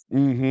does.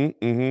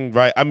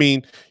 Right. I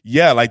mean,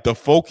 yeah, like the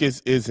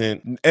focus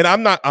isn't, and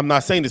I'm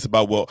not saying this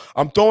about Will.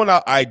 I'm throwing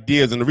out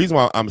ideas. And the reason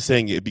why I'm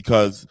saying it,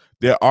 because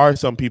there are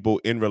some people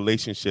in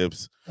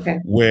relationships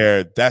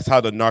where that's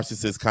how the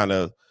narcissist kind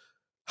of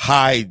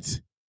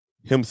hides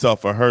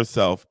himself or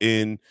herself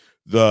in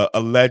the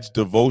alleged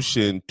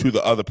devotion to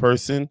the other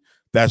person.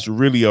 That's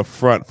really a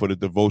front for the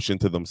devotion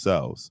to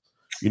themselves.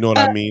 You know what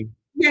I mean?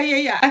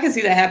 Yeah. I can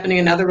see that happening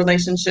in other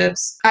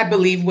relationships. I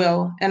believe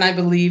Will, and I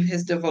believe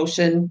his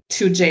devotion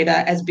to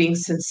Jada as being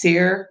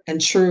sincere and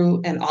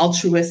true and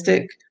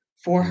altruistic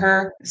for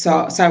her.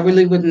 So I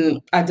really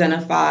wouldn't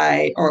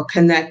identify or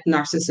connect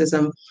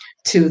narcissism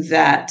to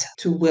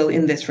Will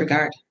in this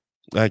regard.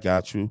 I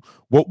got you.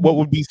 What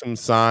would be some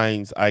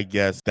signs, I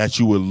guess, that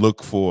you would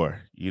look for,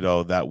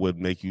 that would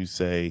make you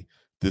say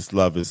this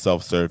love is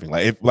self-serving?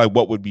 Like,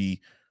 what would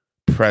be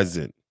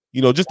present,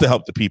 just to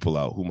help the people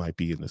out who might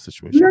be in this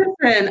situation?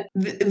 Listen,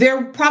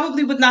 there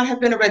probably would not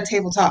have been a red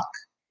table talk.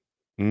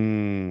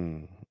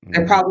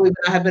 There probably would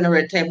not have been a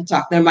red table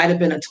talk. There might have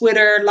been a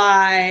Twitter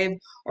live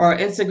or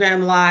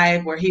Instagram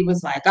live where he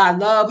was like, I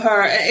love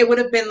her. It would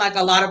have been like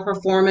a lot of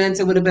performance.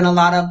 It would have been a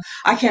lot of,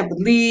 I can't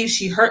believe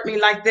she hurt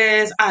me like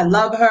this. I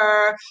love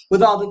her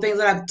with all the things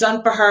that I've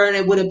done for her. And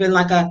it would have been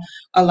like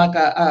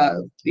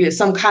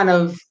some kind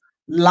of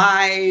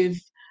live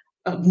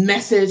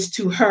message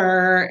to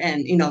her,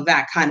 and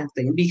that kind of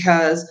thing,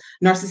 because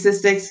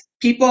narcissistic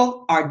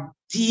people are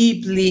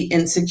deeply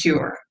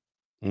insecure.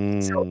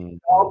 So it's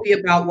all be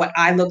about what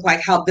I look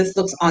like, how this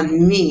looks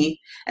on me,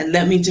 and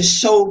let me just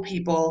show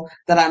people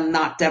that I'm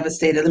not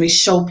devastated. Let me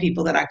show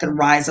people that I can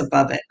rise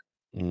above it.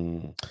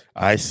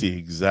 I see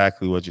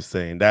exactly what you're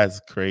saying.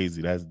 That's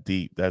crazy. That's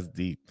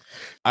deep.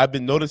 I've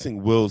been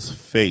noticing Will's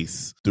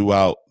face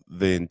throughout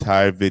the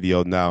entire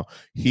video. Now,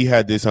 he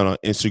had this on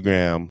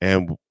Instagram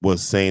and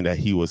was saying that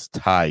he was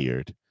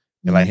tired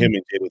And like him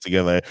and Jada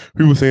together, like,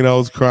 people saying I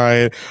was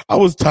crying. I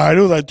was tired.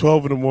 It was like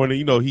 12 in the morning.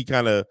 You know, he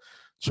kind of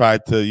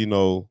tried to, you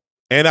know,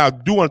 and I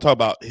do want to talk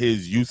about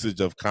his usage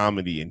of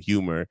comedy and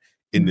humor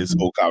in this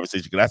whole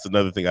conversation, because that's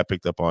another thing I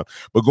picked up on.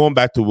 But going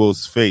back to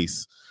Will's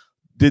face,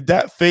 did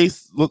that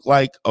face look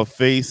like a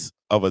face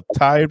of a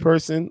tired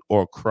person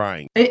or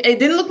crying? It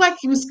didn't look like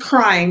he was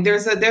crying.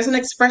 There's an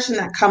expression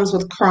that comes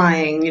with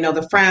crying. You know,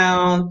 the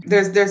frown.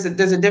 There's a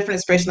different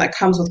expression that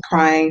comes with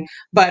crying.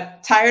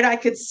 But tired, I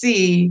could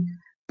see.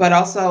 But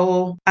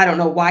also, I don't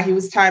know why he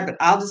was tired. But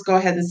I'll just go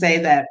ahead and say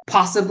that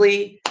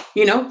possibly,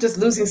 you know, just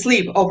losing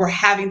sleep over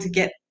having to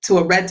get to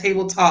a red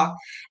table talk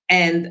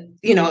and,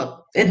 you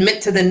know,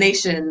 admit to the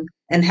nation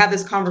and have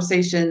this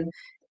conversation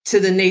to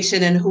the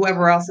nation and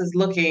whoever else is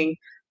looking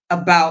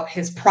about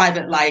his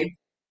private life.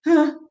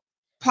 Huh,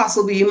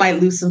 possibly you might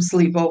lose some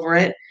sleep over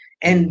it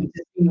and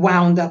be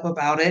wound up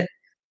about it.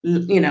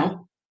 You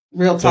know,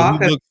 real So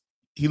talk.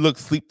 he looked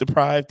sleep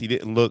deprived. He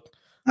didn't look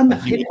I'm like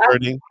not, he was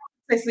hurting.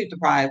 I say sleep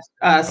deprived.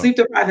 Sleep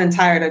deprived and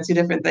tired are two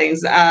different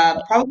things.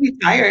 Probably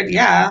tired,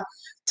 yeah.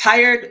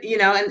 Tired, you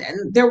know,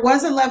 and there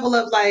was a level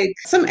of like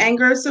some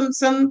anger,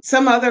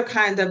 some other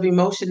kind of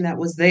emotion that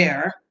was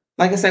there.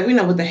 Like I said, we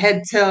know with the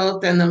head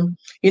tilt and the,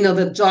 you know,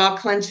 the jaw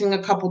clenching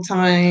a couple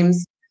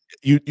times.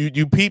 You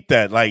peeped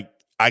that. Like,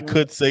 I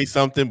could say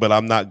something, but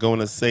I'm not going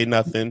to say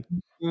nothing.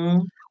 Mm-hmm.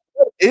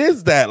 What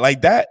is that?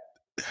 Like that?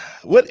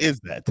 What is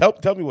that?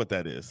 Tell me what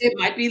that is. It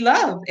might be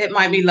love. It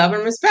might be love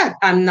and respect.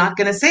 I'm not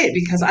going to say it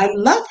because I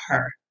love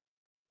her.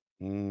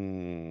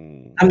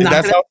 I'm And not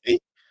that's going to. healthy?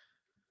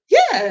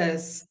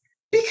 Yes,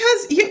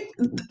 because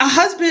a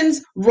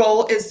husband's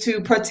role is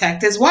to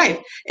protect his wife.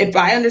 If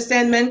I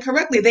understand men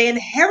correctly, they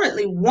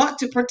inherently want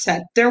to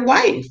protect their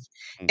wife.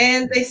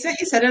 And he said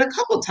it a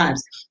couple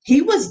times.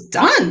 He was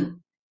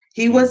done.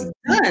 He was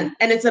done.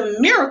 And it's a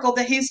miracle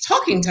that he's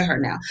talking to her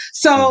now.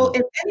 So,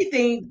 if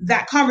anything,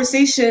 that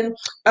conversation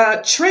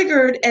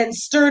triggered and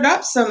stirred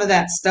up some of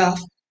that stuff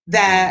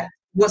that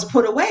was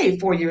put away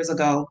 4 years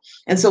ago.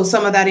 And so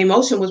some of that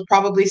emotion was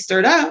probably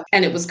stirred up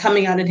and it was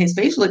coming out in his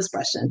facial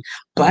expression.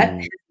 But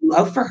his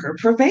love for her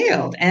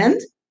prevailed. And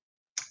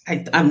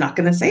I'm not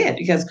going to say it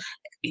because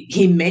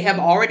he may have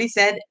already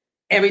said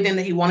everything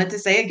that he wanted to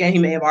say. Again, he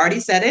may have already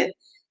said it.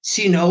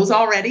 She knows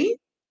already.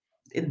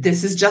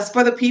 This is just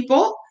for the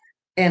people.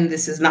 And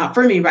this is not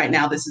for me right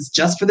now. This is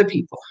just for the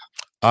people.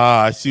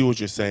 I see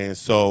what you're saying.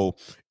 So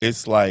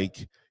it's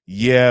like,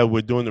 yeah,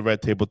 we're doing the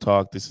red table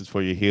talk. This is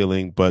for your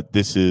healing, but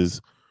this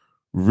is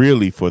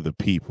really for the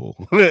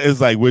people. It's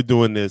like we're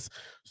doing this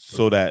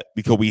so that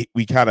because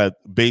we kind of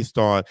based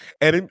on,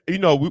 and you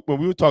know, when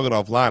we were talking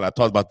offline, I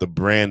talked about the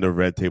brand of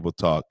Red Table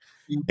Talk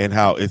and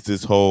how it's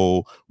this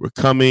whole we're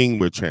coming,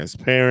 we're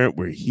transparent,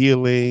 we're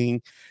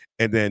healing.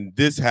 And then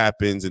this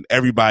happens, and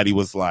everybody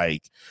was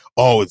like,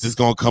 "Oh, is this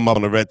going to come up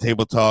on the Red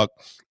Table Talk?"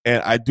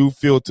 And I do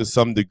feel to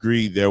some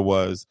degree there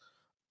was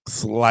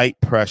slight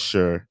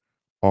pressure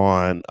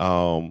on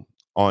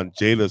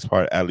Jada's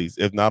part, at least,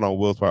 if not on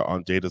Will's part,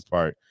 on Jada's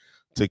part,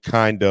 to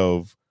kind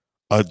of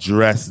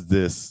address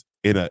this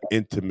in an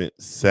intimate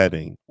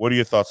setting. What are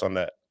your thoughts on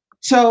that?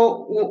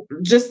 So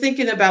just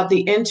thinking about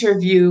the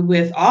interview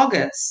with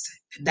August,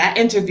 that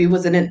interview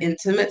was in an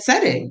intimate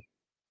setting.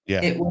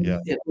 Yeah, it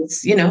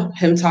was, you know,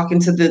 him talking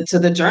to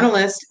the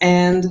journalist,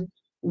 and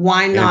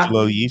why not?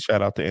 Angela Yee,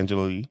 shout out to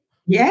Angela Yee.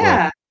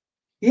 Yeah.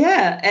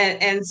 Yeah.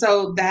 And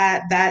so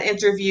that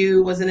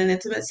interview was in an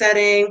intimate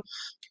setting,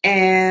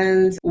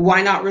 and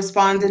why not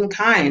respond in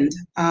kind?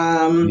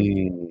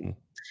 And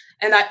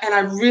I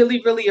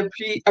really, really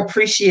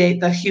appreciate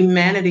the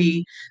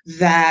humanity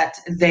that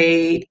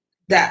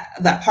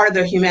that part of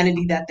their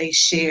humanity that they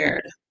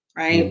shared,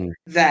 right?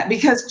 That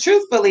because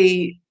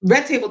truthfully,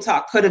 Red Table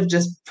Talk could have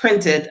just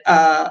printed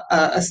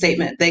a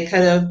statement. They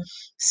could have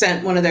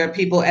sent one of their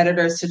people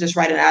editors to just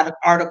write an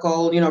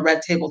article, you know,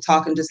 Red Table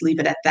Talk, and just leave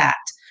it at that.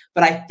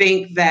 But I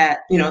think that,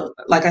 you know,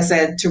 like I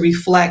said, to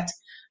reflect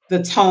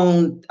the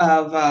tone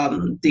of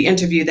the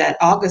interview that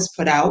August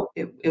put out,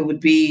 it would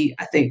be,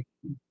 I think,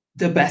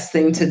 the best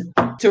thing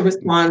to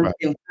respond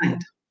in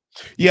kind.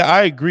 Yeah,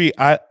 I agree.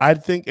 I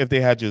think if they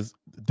had just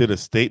did a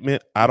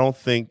statement, I don't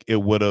think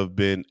it would have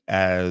been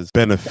as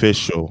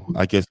beneficial,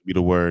 I guess would be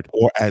the word,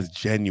 or as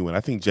genuine.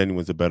 I think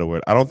genuine is a better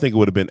word. I don't think it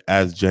would have been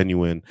as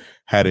genuine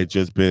had it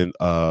just been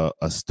a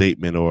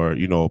statement or,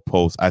 you know, a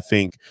post. I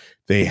think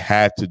they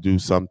had to do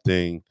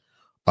something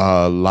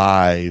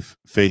live,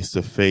 face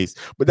to face.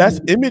 But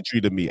that's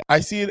imagery to me. I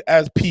see it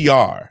as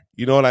PR.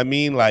 You know what I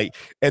mean? Like,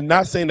 and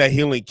not saying that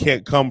healing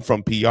can't come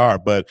from PR,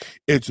 but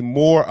it's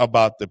more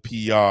about the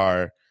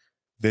PR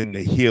than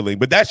the healing.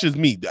 But that's just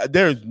me.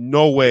 There's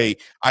no way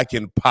I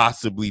can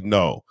possibly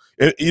know.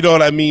 You know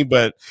what I mean?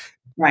 But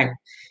right.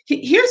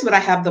 Here's what I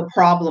have the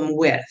problem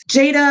with.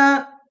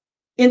 Jada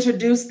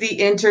introduced the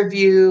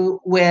interview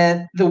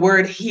with the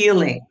word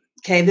healing.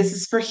 Okay, this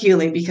is for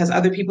healing because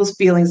other people's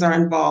feelings are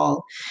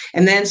involved.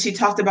 And then she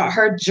talked about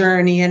her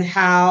journey and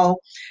how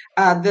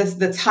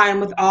the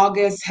time with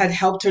August had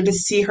helped her to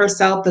see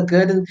herself, the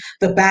good and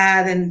the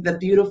bad and the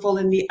beautiful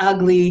and the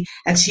ugly.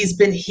 And she's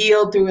been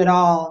healed through it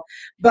all.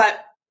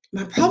 But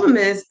My problem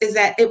is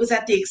that it was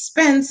at the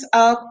expense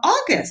of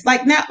August.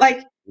 Like now,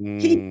 like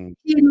he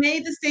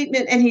made the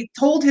statement and he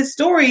told his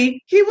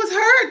story. He was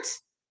hurt.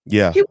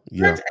 Yeah. He was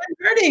Yeah. hurt and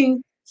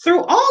hurting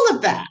through all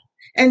of that.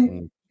 And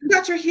Mm. you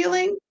got your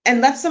healing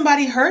and left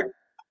somebody hurt.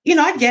 You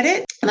know, I get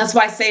it. And that's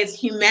why I say it's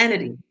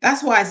humanity.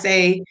 That's why I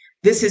say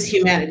this is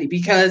humanity,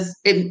 because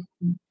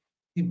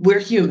we're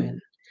human.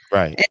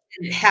 Right. And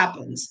it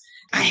happens.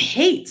 I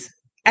hate,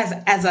 as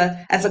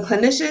a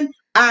clinician,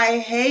 I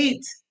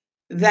hate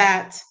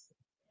that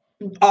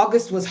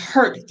August was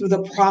hurt through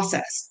the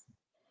process,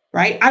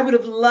 right? I would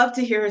have loved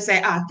to hear her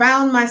say, I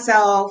found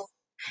myself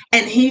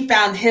and he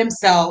found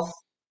himself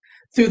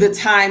through the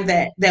time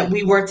that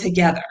we were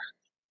together.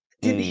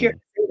 Didn't hear her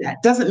say that.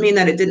 Doesn't mean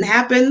that it didn't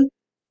happen,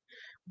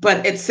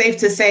 but it's safe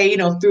to say, you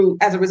know, through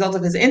as a result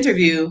of his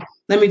interview,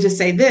 let me just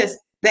say this,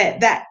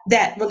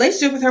 that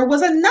relationship with her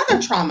was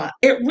another trauma.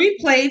 It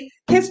replayed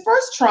his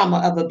first trauma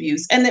of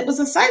abuse, and it was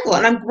a cycle.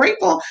 And I'm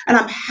grateful and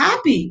I'm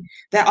happy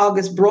that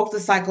August broke the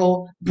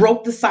cycle,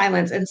 broke the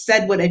silence, and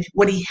said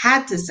what he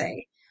had to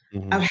say.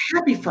 Mm-hmm. I'm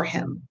happy for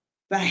him,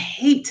 but I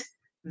hate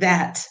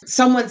that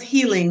someone's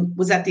healing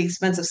was at the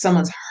expense of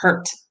someone's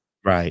hurt.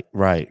 Right.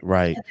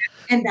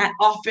 And that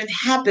often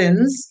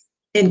happens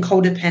in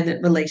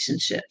codependent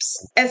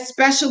relationships,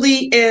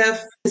 especially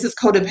if this is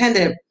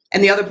codependent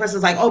and the other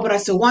person's like, oh, but I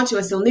still want you,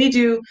 I still need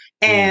you.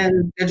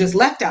 And they're just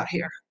left out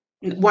here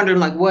wondering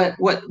like,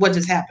 what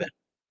just happened,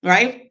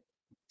 right?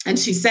 And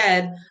she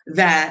said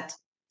that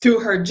through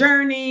her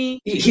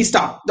journey,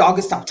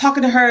 August stopped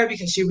talking to her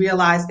because she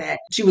realized that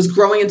she was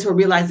growing into a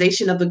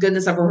realization of the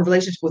goodness of her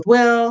relationship with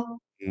Will.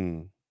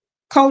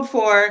 Code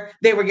for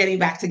they were getting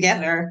back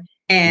together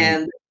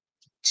and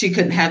she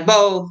couldn't have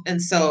both.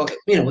 And so,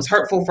 you know, it was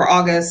hurtful for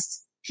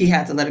August. He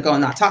had to let it go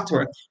and not talk to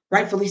her.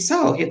 Rightfully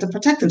so. He had to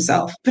protect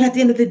himself. But at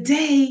the end of the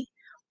day,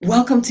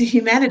 welcome to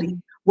humanity.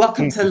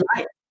 Welcome to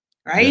life,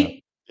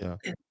 right? Yeah.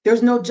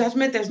 There's no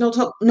judgment. There's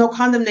no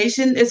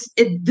condemnation.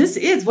 This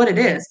is what it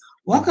is.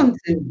 Welcome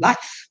to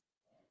life.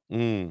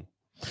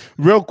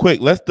 Real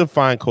quick, let's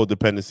define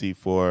codependency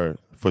for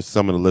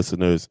some of the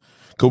listeners,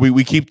 because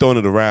we keep throwing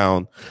it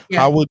around.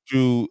 Yeah. How would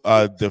you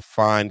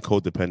define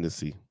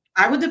codependency?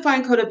 I would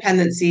define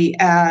codependency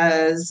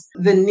as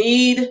the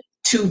need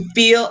to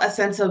feel a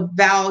sense of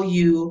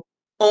value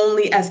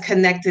only as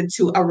connected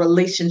to a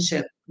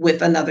relationship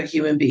with another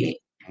human being.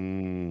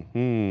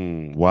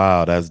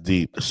 Wow, that's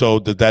deep. So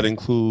does that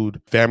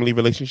include family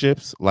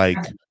relationships? Like,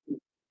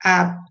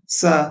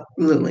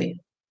 absolutely.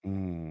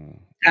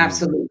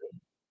 Absolutely.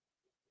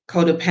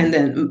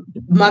 Codependent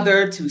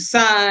mother to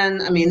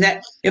son. I mean,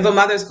 that if a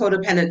mother's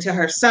codependent to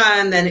her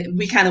son, then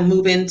we kind of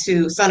move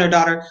into son or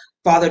daughter,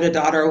 father to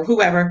daughter, or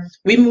whoever.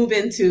 We move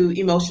into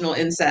emotional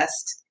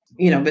incest,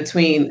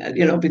 between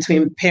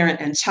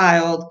parent and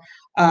child.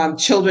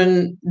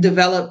 Children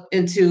develop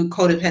into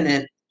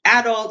codependent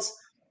adults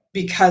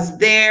because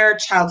their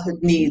childhood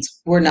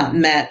needs were not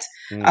met.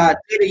 Data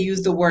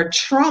used the word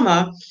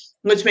trauma,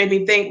 which made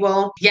me think,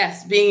 well,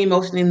 yes, being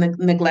emotionally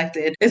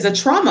neglected is a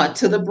trauma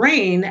to the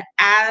brain,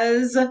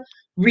 as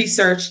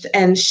researched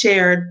and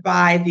shared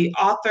by the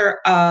author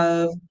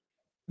of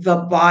The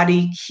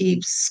Body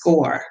Keeps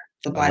Score.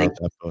 The Body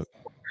Keeps Score.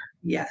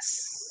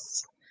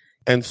 Yes.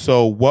 And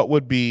so what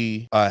would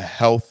be a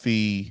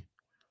healthy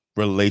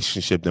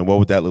relationship then? What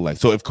would that look like?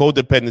 So if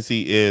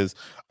codependency is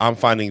I'm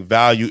finding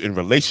value in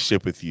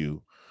relationship with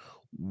you,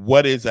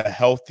 what is a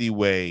healthy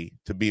way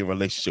to be in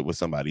relationship with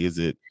somebody? Is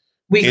it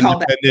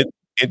independent,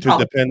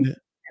 interdependent?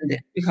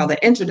 We call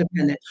that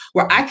interdependent,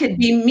 where I could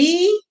be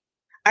me,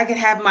 I could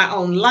have my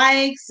own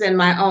likes and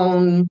my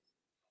own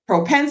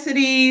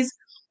propensities,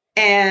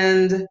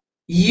 and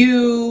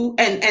you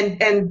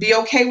and be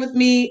okay with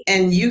me,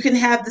 and you can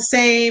have the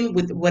same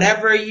with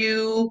whatever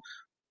you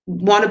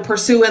want to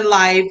pursue in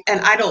life,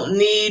 and I don't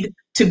need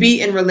to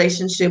be in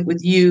relationship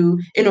with you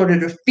in order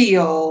to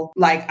feel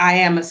like I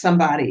am a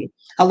somebody.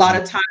 A lot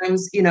of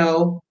times,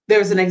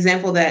 there's an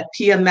example that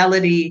Pia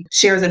Melody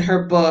shares in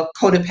her book,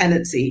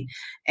 Codependency.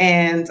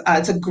 And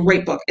it's a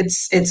great book.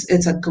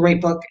 It's a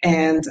great book.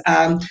 And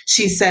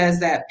she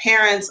says that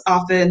parents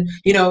often,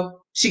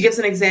 she gives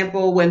an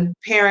example when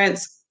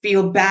parents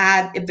feel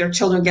bad if their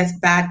children gets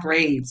bad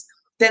grades.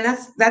 Then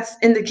that's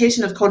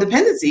indication of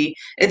codependency.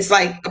 It's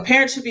like a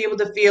parent should be able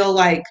to feel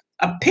like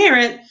a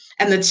parent,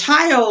 and the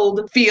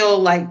child feel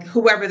like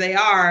whoever they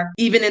are,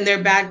 even in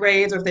their bad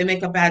grades or if they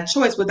make a bad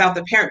choice, without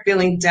the parent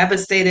feeling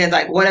devastated,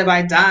 like, what have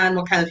I done?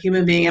 What kind of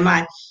human being am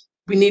I?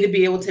 We need to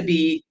be able to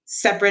be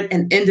separate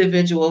and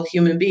individual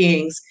human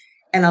beings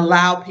and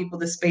allow people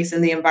the space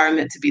and the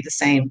environment to be the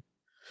same.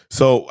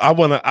 So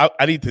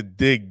I need to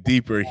dig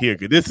deeper here,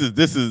 because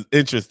this is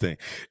interesting.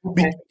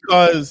 Okay.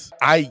 Because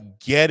I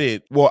get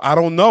it. Well, I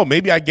don't know.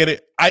 Maybe I get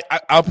it.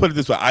 I'll put it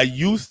this way. I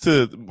used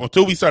to,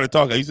 until we started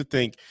talking, I used to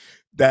think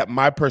that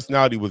my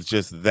personality was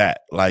just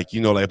that. Like,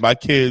 you know, like if my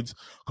kids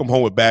come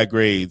home with bad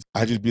grades,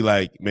 I just be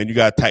like, man, you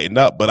got to tighten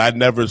up. But I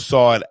never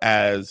saw it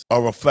as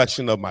a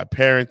reflection of my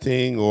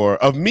parenting or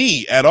of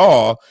me at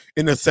all,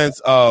 in the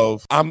sense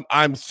of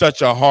I'm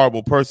such a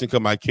horrible person because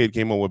my kid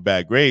came home with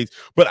bad grades.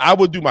 But I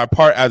would do my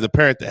part as a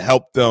parent to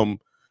help them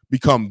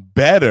become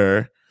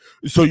better.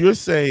 So you're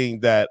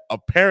saying that a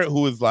parent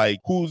who is like,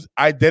 whose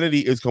identity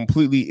is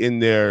completely in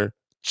their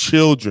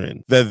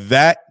children,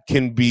 that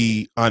can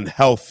be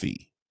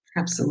unhealthy.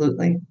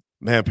 Absolutely.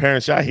 Man,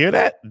 parents, y'all hear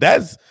that?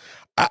 That's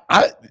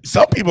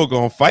some people are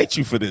gonna fight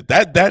you for this.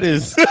 That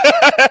is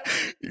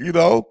you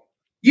know.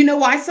 You know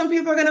why some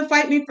people are going to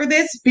fight me for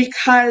this?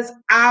 Because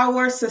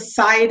our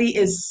society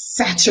is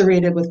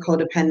saturated with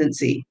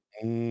codependency.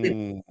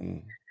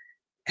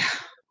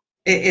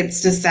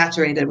 It's just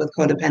saturated with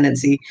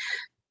codependency.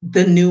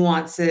 The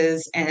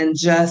nuances and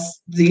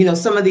just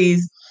some of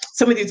these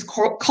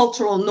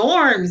cultural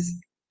norms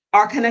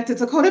are connected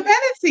to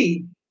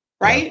codependency,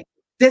 right? Yeah.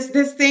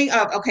 This thing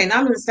of, okay, now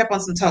I'm going to step on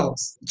some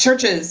toes.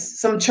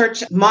 Some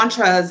church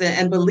mantras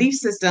and belief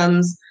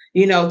systems,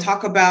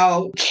 talk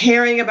about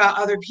caring about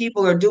other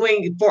people or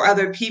doing for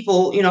other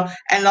people, and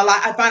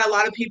I find a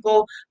lot of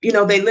people,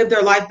 they live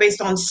their life based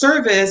on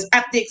service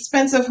at the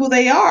expense of who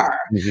they are,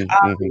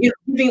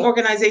 giving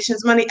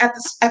organizations money at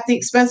the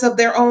expense of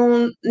their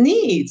own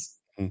needs.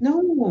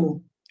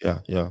 No. Yeah.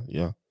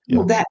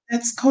 Well,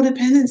 that's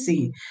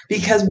codependency,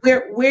 because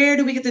where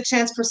do we get the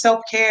chance for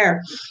self-care?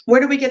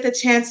 Where do we get the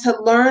chance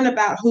to learn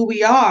about who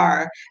we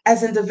are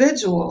as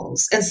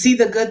individuals and see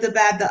the good, the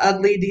bad, the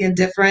ugly, the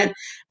indifferent,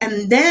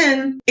 and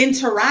then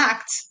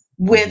interact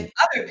with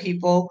other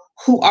people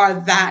who are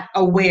that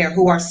aware,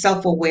 who are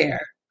self-aware,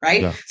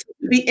 right? Yeah. So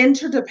to be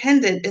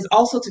interdependent is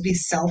also to be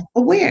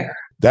self-aware.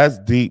 That's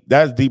deep.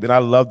 And I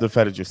love the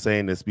fact that you're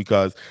saying this,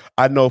 because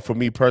I know for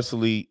me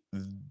personally,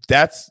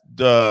 that's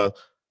the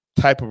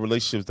type of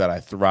relationships that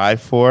I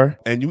thrive for.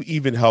 And you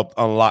even helped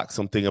unlock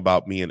something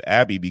about me and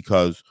Abby,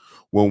 because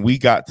when we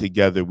got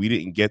together, we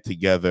didn't get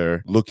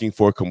together looking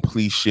for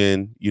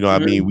completion. You know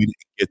what I mean? We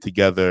didn't get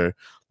together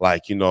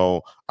like,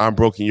 I'm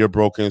broken, you're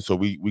broken, so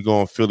we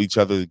gonna fill each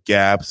other's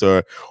gaps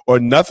or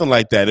nothing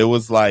like that. It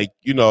was like,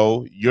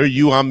 you're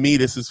you, I'm me,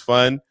 this is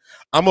fun.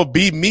 I'm gonna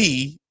be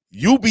me,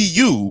 you be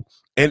you.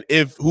 And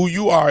if who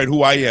you are and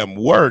who I am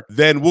work,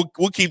 then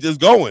we'll keep this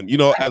going,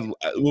 until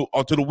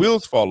the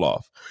wheels fall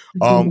off.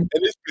 And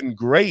it's been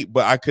great,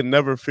 but I could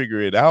never figure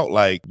it out.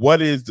 Like,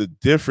 what is the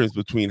difference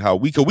between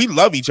because we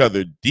love each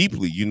other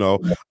deeply,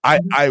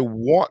 I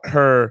want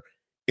her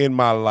in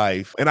my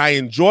life and I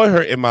enjoy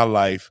her in my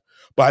life,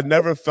 but I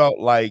never felt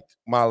like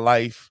my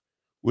life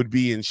would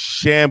be in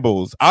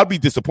shambles. I'd be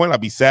disappointed.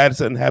 I'd be sad if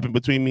something happened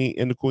between me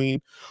and the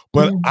queen,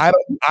 but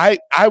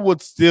I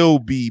would still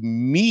be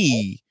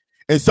me.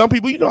 And some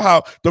people,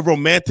 how the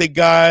romantic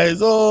guys,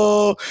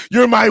 oh,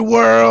 you're my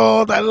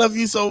world, I love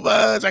you so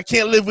much, I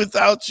can't live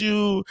without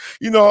you.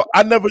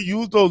 I never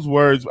used those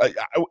words.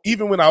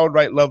 Even when I would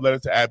write love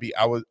letters to Abby,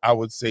 I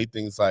would say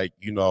things like,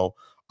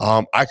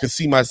 I could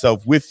see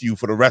myself with you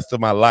for the rest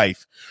of my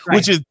life, right,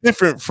 which is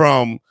different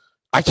from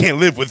I can't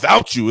live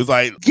without you. It's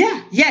like,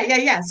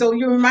 yeah. So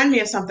you remind me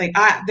of something.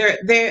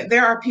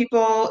 There are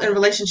people in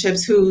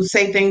relationships who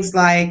say things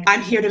like,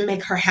 I'm here to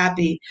make her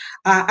happy.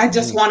 I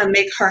just want to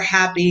make her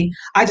happy.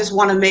 I just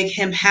want to make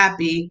him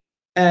happy.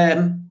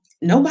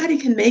 Nobody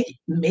can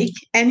make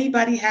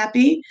anybody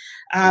happy.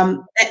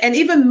 And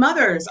even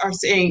mothers are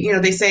saying,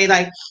 they say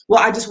like,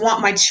 well, I just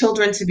want my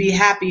children to be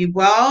happy.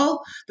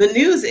 Well, the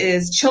news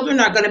is children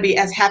are going to be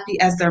as happy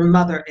as their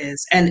mother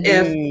is. And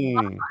if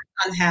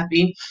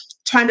unhappy,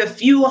 trying to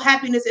fuel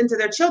happiness into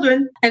their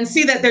children and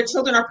see that their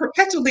children are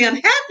perpetually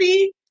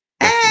unhappy,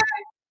 and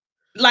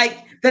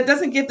like that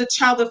doesn't give the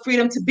child the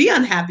freedom to be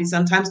unhappy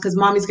sometimes, because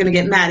mommy's going to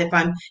get mad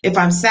if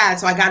I'm sad,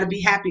 so I got to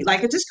be happy.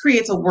 Like, it just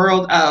creates a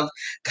world of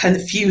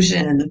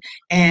confusion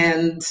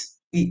and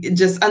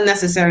just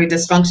unnecessary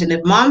dysfunction.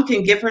 If mom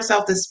can give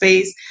herself the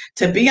space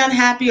to be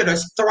unhappy or to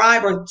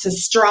thrive or to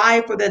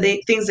strive for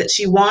the things that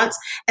she wants,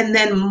 and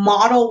then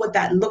model what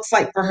that looks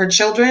like for her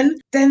children,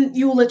 then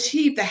you will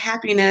achieve the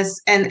happiness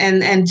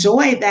and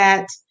joy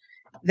that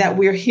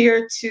we're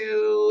here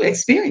to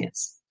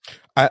experience.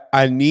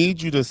 I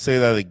need you to say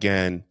that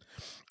again,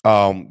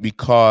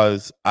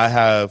 because I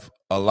have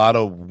a lot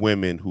of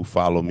women who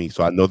follow me,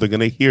 so I know they're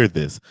going to hear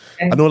this.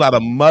 Okay. I know a lot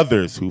of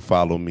mothers who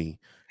follow me.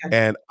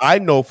 And I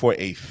know for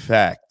a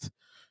fact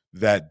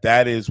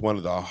that is one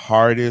of the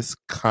hardest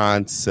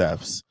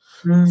concepts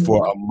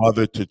for a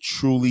mother to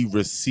truly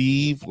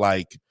receive.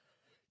 Like,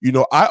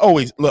 I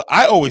always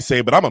say,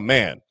 but I'm a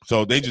man,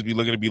 so they just be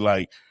looking at me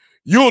like,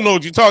 you don't know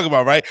what you're talking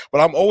about, right? But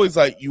I'm always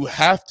like, you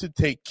have to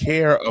take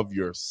care of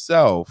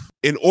yourself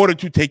in order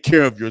to take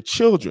care of your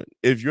children.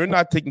 If you're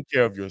not taking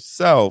care of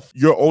yourself,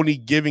 you're only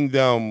giving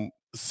them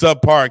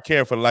subpar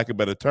care, for lack of a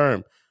better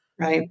term.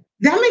 Right.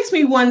 That makes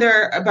me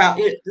wonder about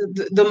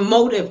the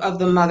motive of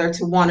the mother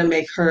to want to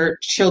make her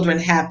children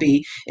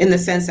happy, in the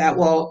sense that,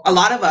 well, a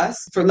lot of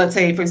us, let's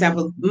say, for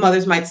example,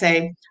 mothers might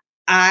say,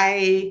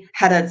 I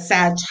had a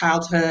sad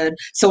childhood,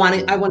 so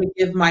I want to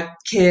give my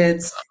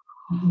kids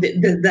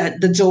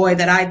the joy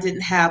that I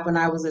didn't have when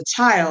I was a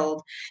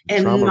child.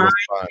 And Trauma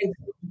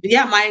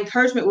response. my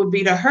encouragement would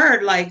be to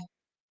her, like,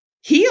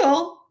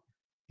 heal,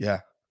 Yeah.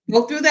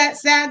 go through that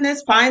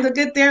sadness, find a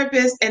good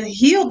therapist and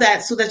heal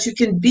that so that you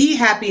can be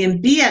happy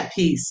and be at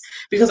peace.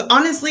 Because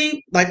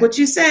honestly, like what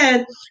you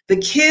said, the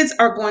kids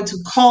are going to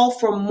call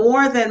for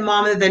more than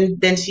mama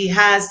than she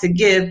has to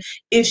give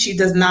if she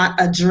does not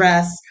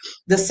address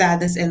the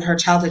sadness in her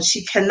childhood.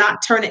 She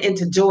cannot turn it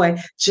into joy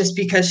just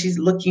because she's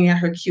looking at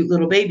her cute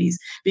little babies.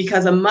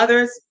 Because a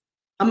mother's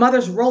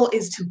role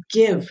is to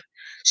give.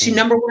 She,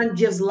 number one,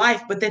 gives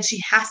life, but then she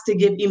has to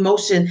give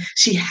emotion.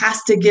 She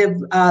has to give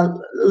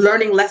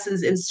learning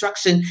lessons,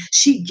 instruction.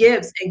 She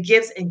gives and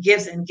gives and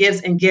gives and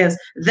gives and gives.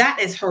 That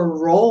is her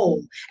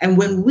role. And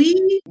when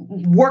we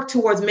work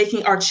towards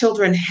making our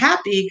children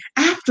happy,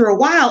 after a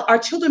while, our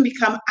children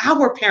become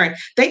our parent.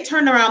 They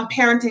turn around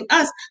parenting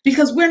us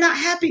because we're not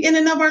happy in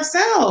and of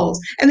ourselves.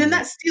 And then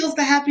that steals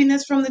the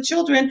happiness from the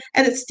children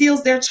and it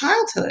steals their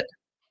childhood.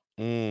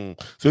 So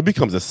it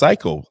becomes a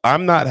cycle.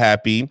 I'm not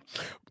happy.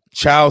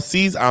 Child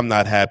sees I'm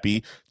not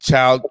happy.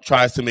 Child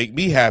tries to make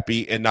me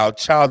happy, and now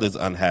child is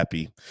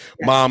unhappy.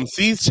 Yes. Mom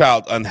sees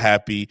child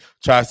unhappy,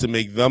 tries to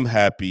make them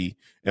happy,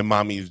 and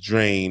mommy is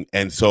drained.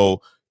 And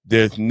so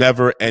there's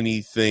never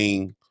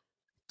anything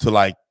to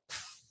like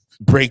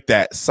break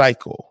that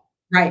cycle.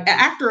 Right.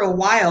 After a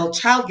while,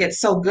 child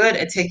gets so good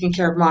at taking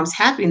care of mom's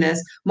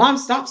happiness, mom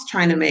stops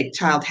trying to make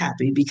child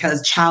happy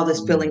because child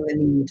is feeling the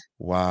need.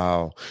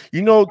 Wow.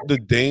 You know the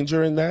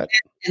danger in that?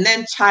 And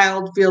then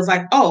child feels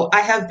like, oh,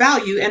 I have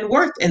value and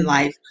worth in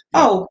life.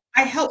 Yeah. Oh,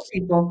 I help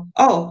people.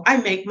 Oh, I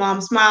make mom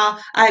smile.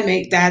 I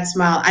make dad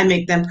smile. I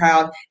make them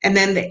proud. And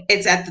then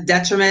it's at the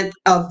detriment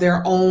of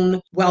their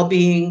own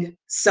well-being,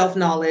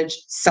 self-knowledge,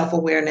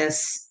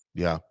 self-awareness.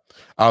 Yeah.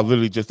 I was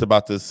literally just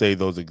about to say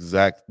that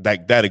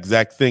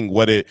exact thing,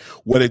 what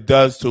it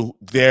does to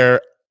their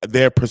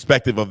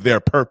perspective of their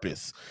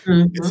purpose.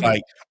 Mm-hmm. It's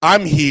like,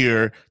 I'm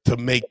here to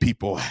make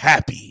people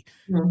happy.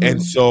 Mm-hmm.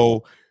 And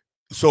so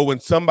when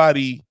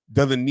somebody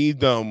doesn't need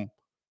them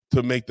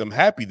to make them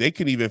happy, they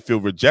can even feel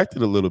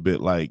rejected a little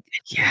bit. Like,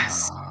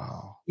 yes,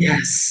 wow.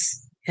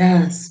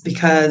 yes,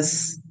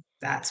 because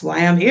that's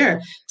why I'm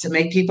here, to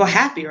make people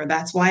happy, or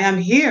that's why I'm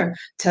here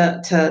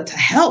to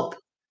help.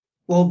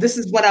 Well, this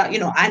is what I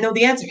know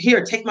the answer.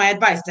 Here, take my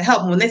advice to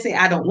help. And when they say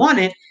I don't want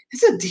it,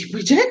 it's a deep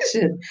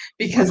rejection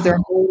because their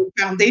whole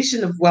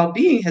foundation of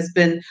well-being has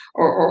been,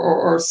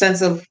 or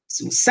sense of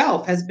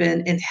self has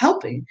been in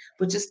helping,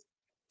 which is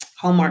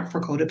hallmark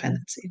for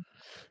codependency.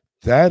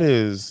 That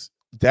is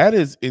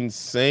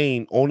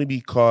insane, only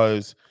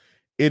because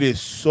it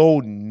is so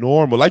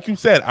normal. Like you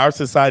said, our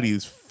society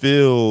is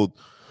filled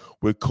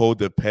with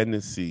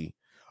codependency.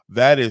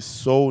 That is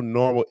so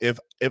normal. If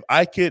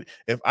I could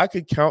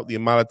count the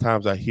amount of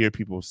times I hear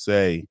people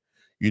say,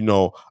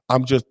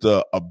 I'm just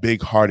a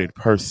big-hearted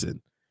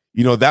person,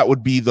 that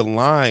would be the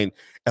line.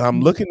 And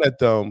I'm looking at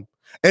them.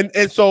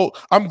 And so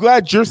I'm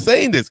glad you're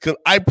saying this, because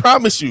I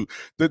promise you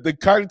that the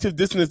cognitive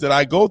dissonance that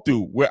I go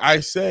through, where I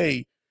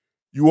say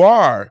you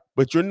are,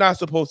 but you're not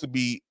supposed to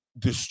be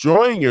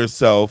destroying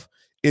yourself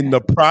in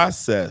the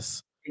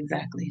process.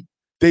 Exactly.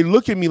 They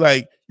look at me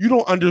like, you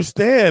don't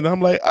understand. I'm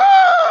like,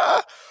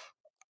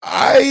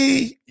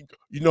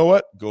 you know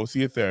what? Go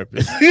see a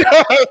therapist.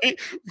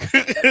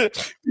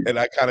 And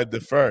I kind of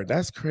defer.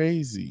 That's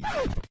crazy.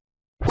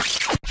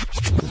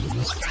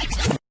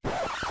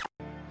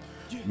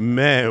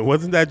 Man,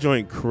 wasn't that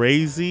joint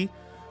crazy?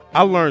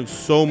 I learned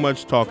so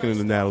much talking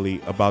to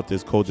Natalie about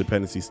this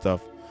codependency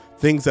stuff,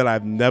 things that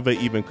I've never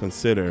even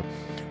considered.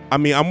 I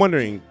mean, I'm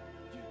wondering,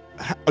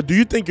 do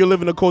you think you're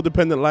living a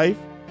codependent life?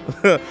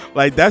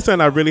 Like, that's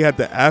something I really had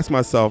to ask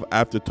myself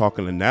after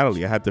talking to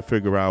Natalie. I had to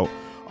figure out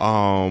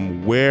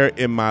where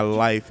in my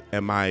life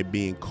am I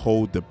being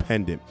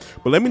codependent?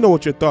 But let me know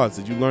what your thoughts.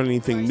 Did you learn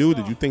anything new?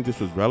 Did you think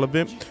this was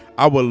relevant?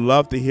 I would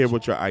love to hear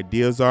what your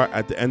ideas are.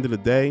 At the end of the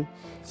day,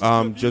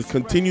 just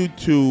continue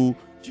to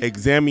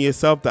examine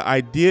yourself. The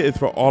idea is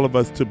for all of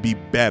us to be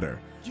better.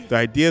 The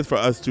idea is for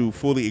us to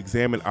fully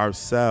examine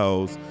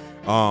ourselves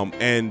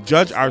and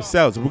judge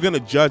ourselves. If we're going to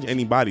judge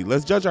anybody,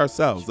 let's judge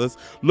ourselves. Let's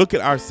look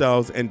at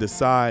ourselves and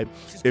decide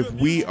if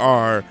we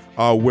are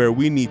where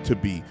we need to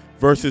be,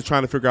 versus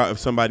trying to figure out if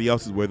somebody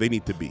else is where they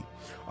need to be.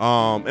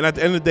 And at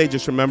the end of the day,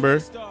 just remember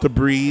to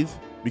breathe,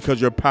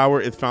 because your power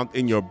is found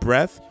in your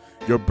breath.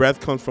 Your breath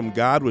comes from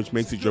God, which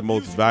makes it your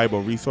most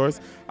valuable resource.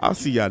 I'll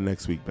see y'all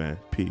next week, man.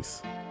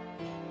 Peace.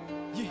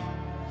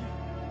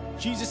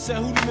 Jesus said,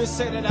 who do men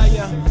say that I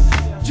am?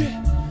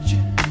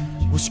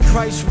 Was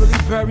Christ really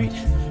buried?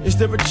 Is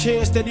there a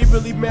chance that he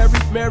really married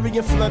Mary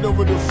and fled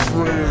over to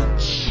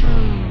France?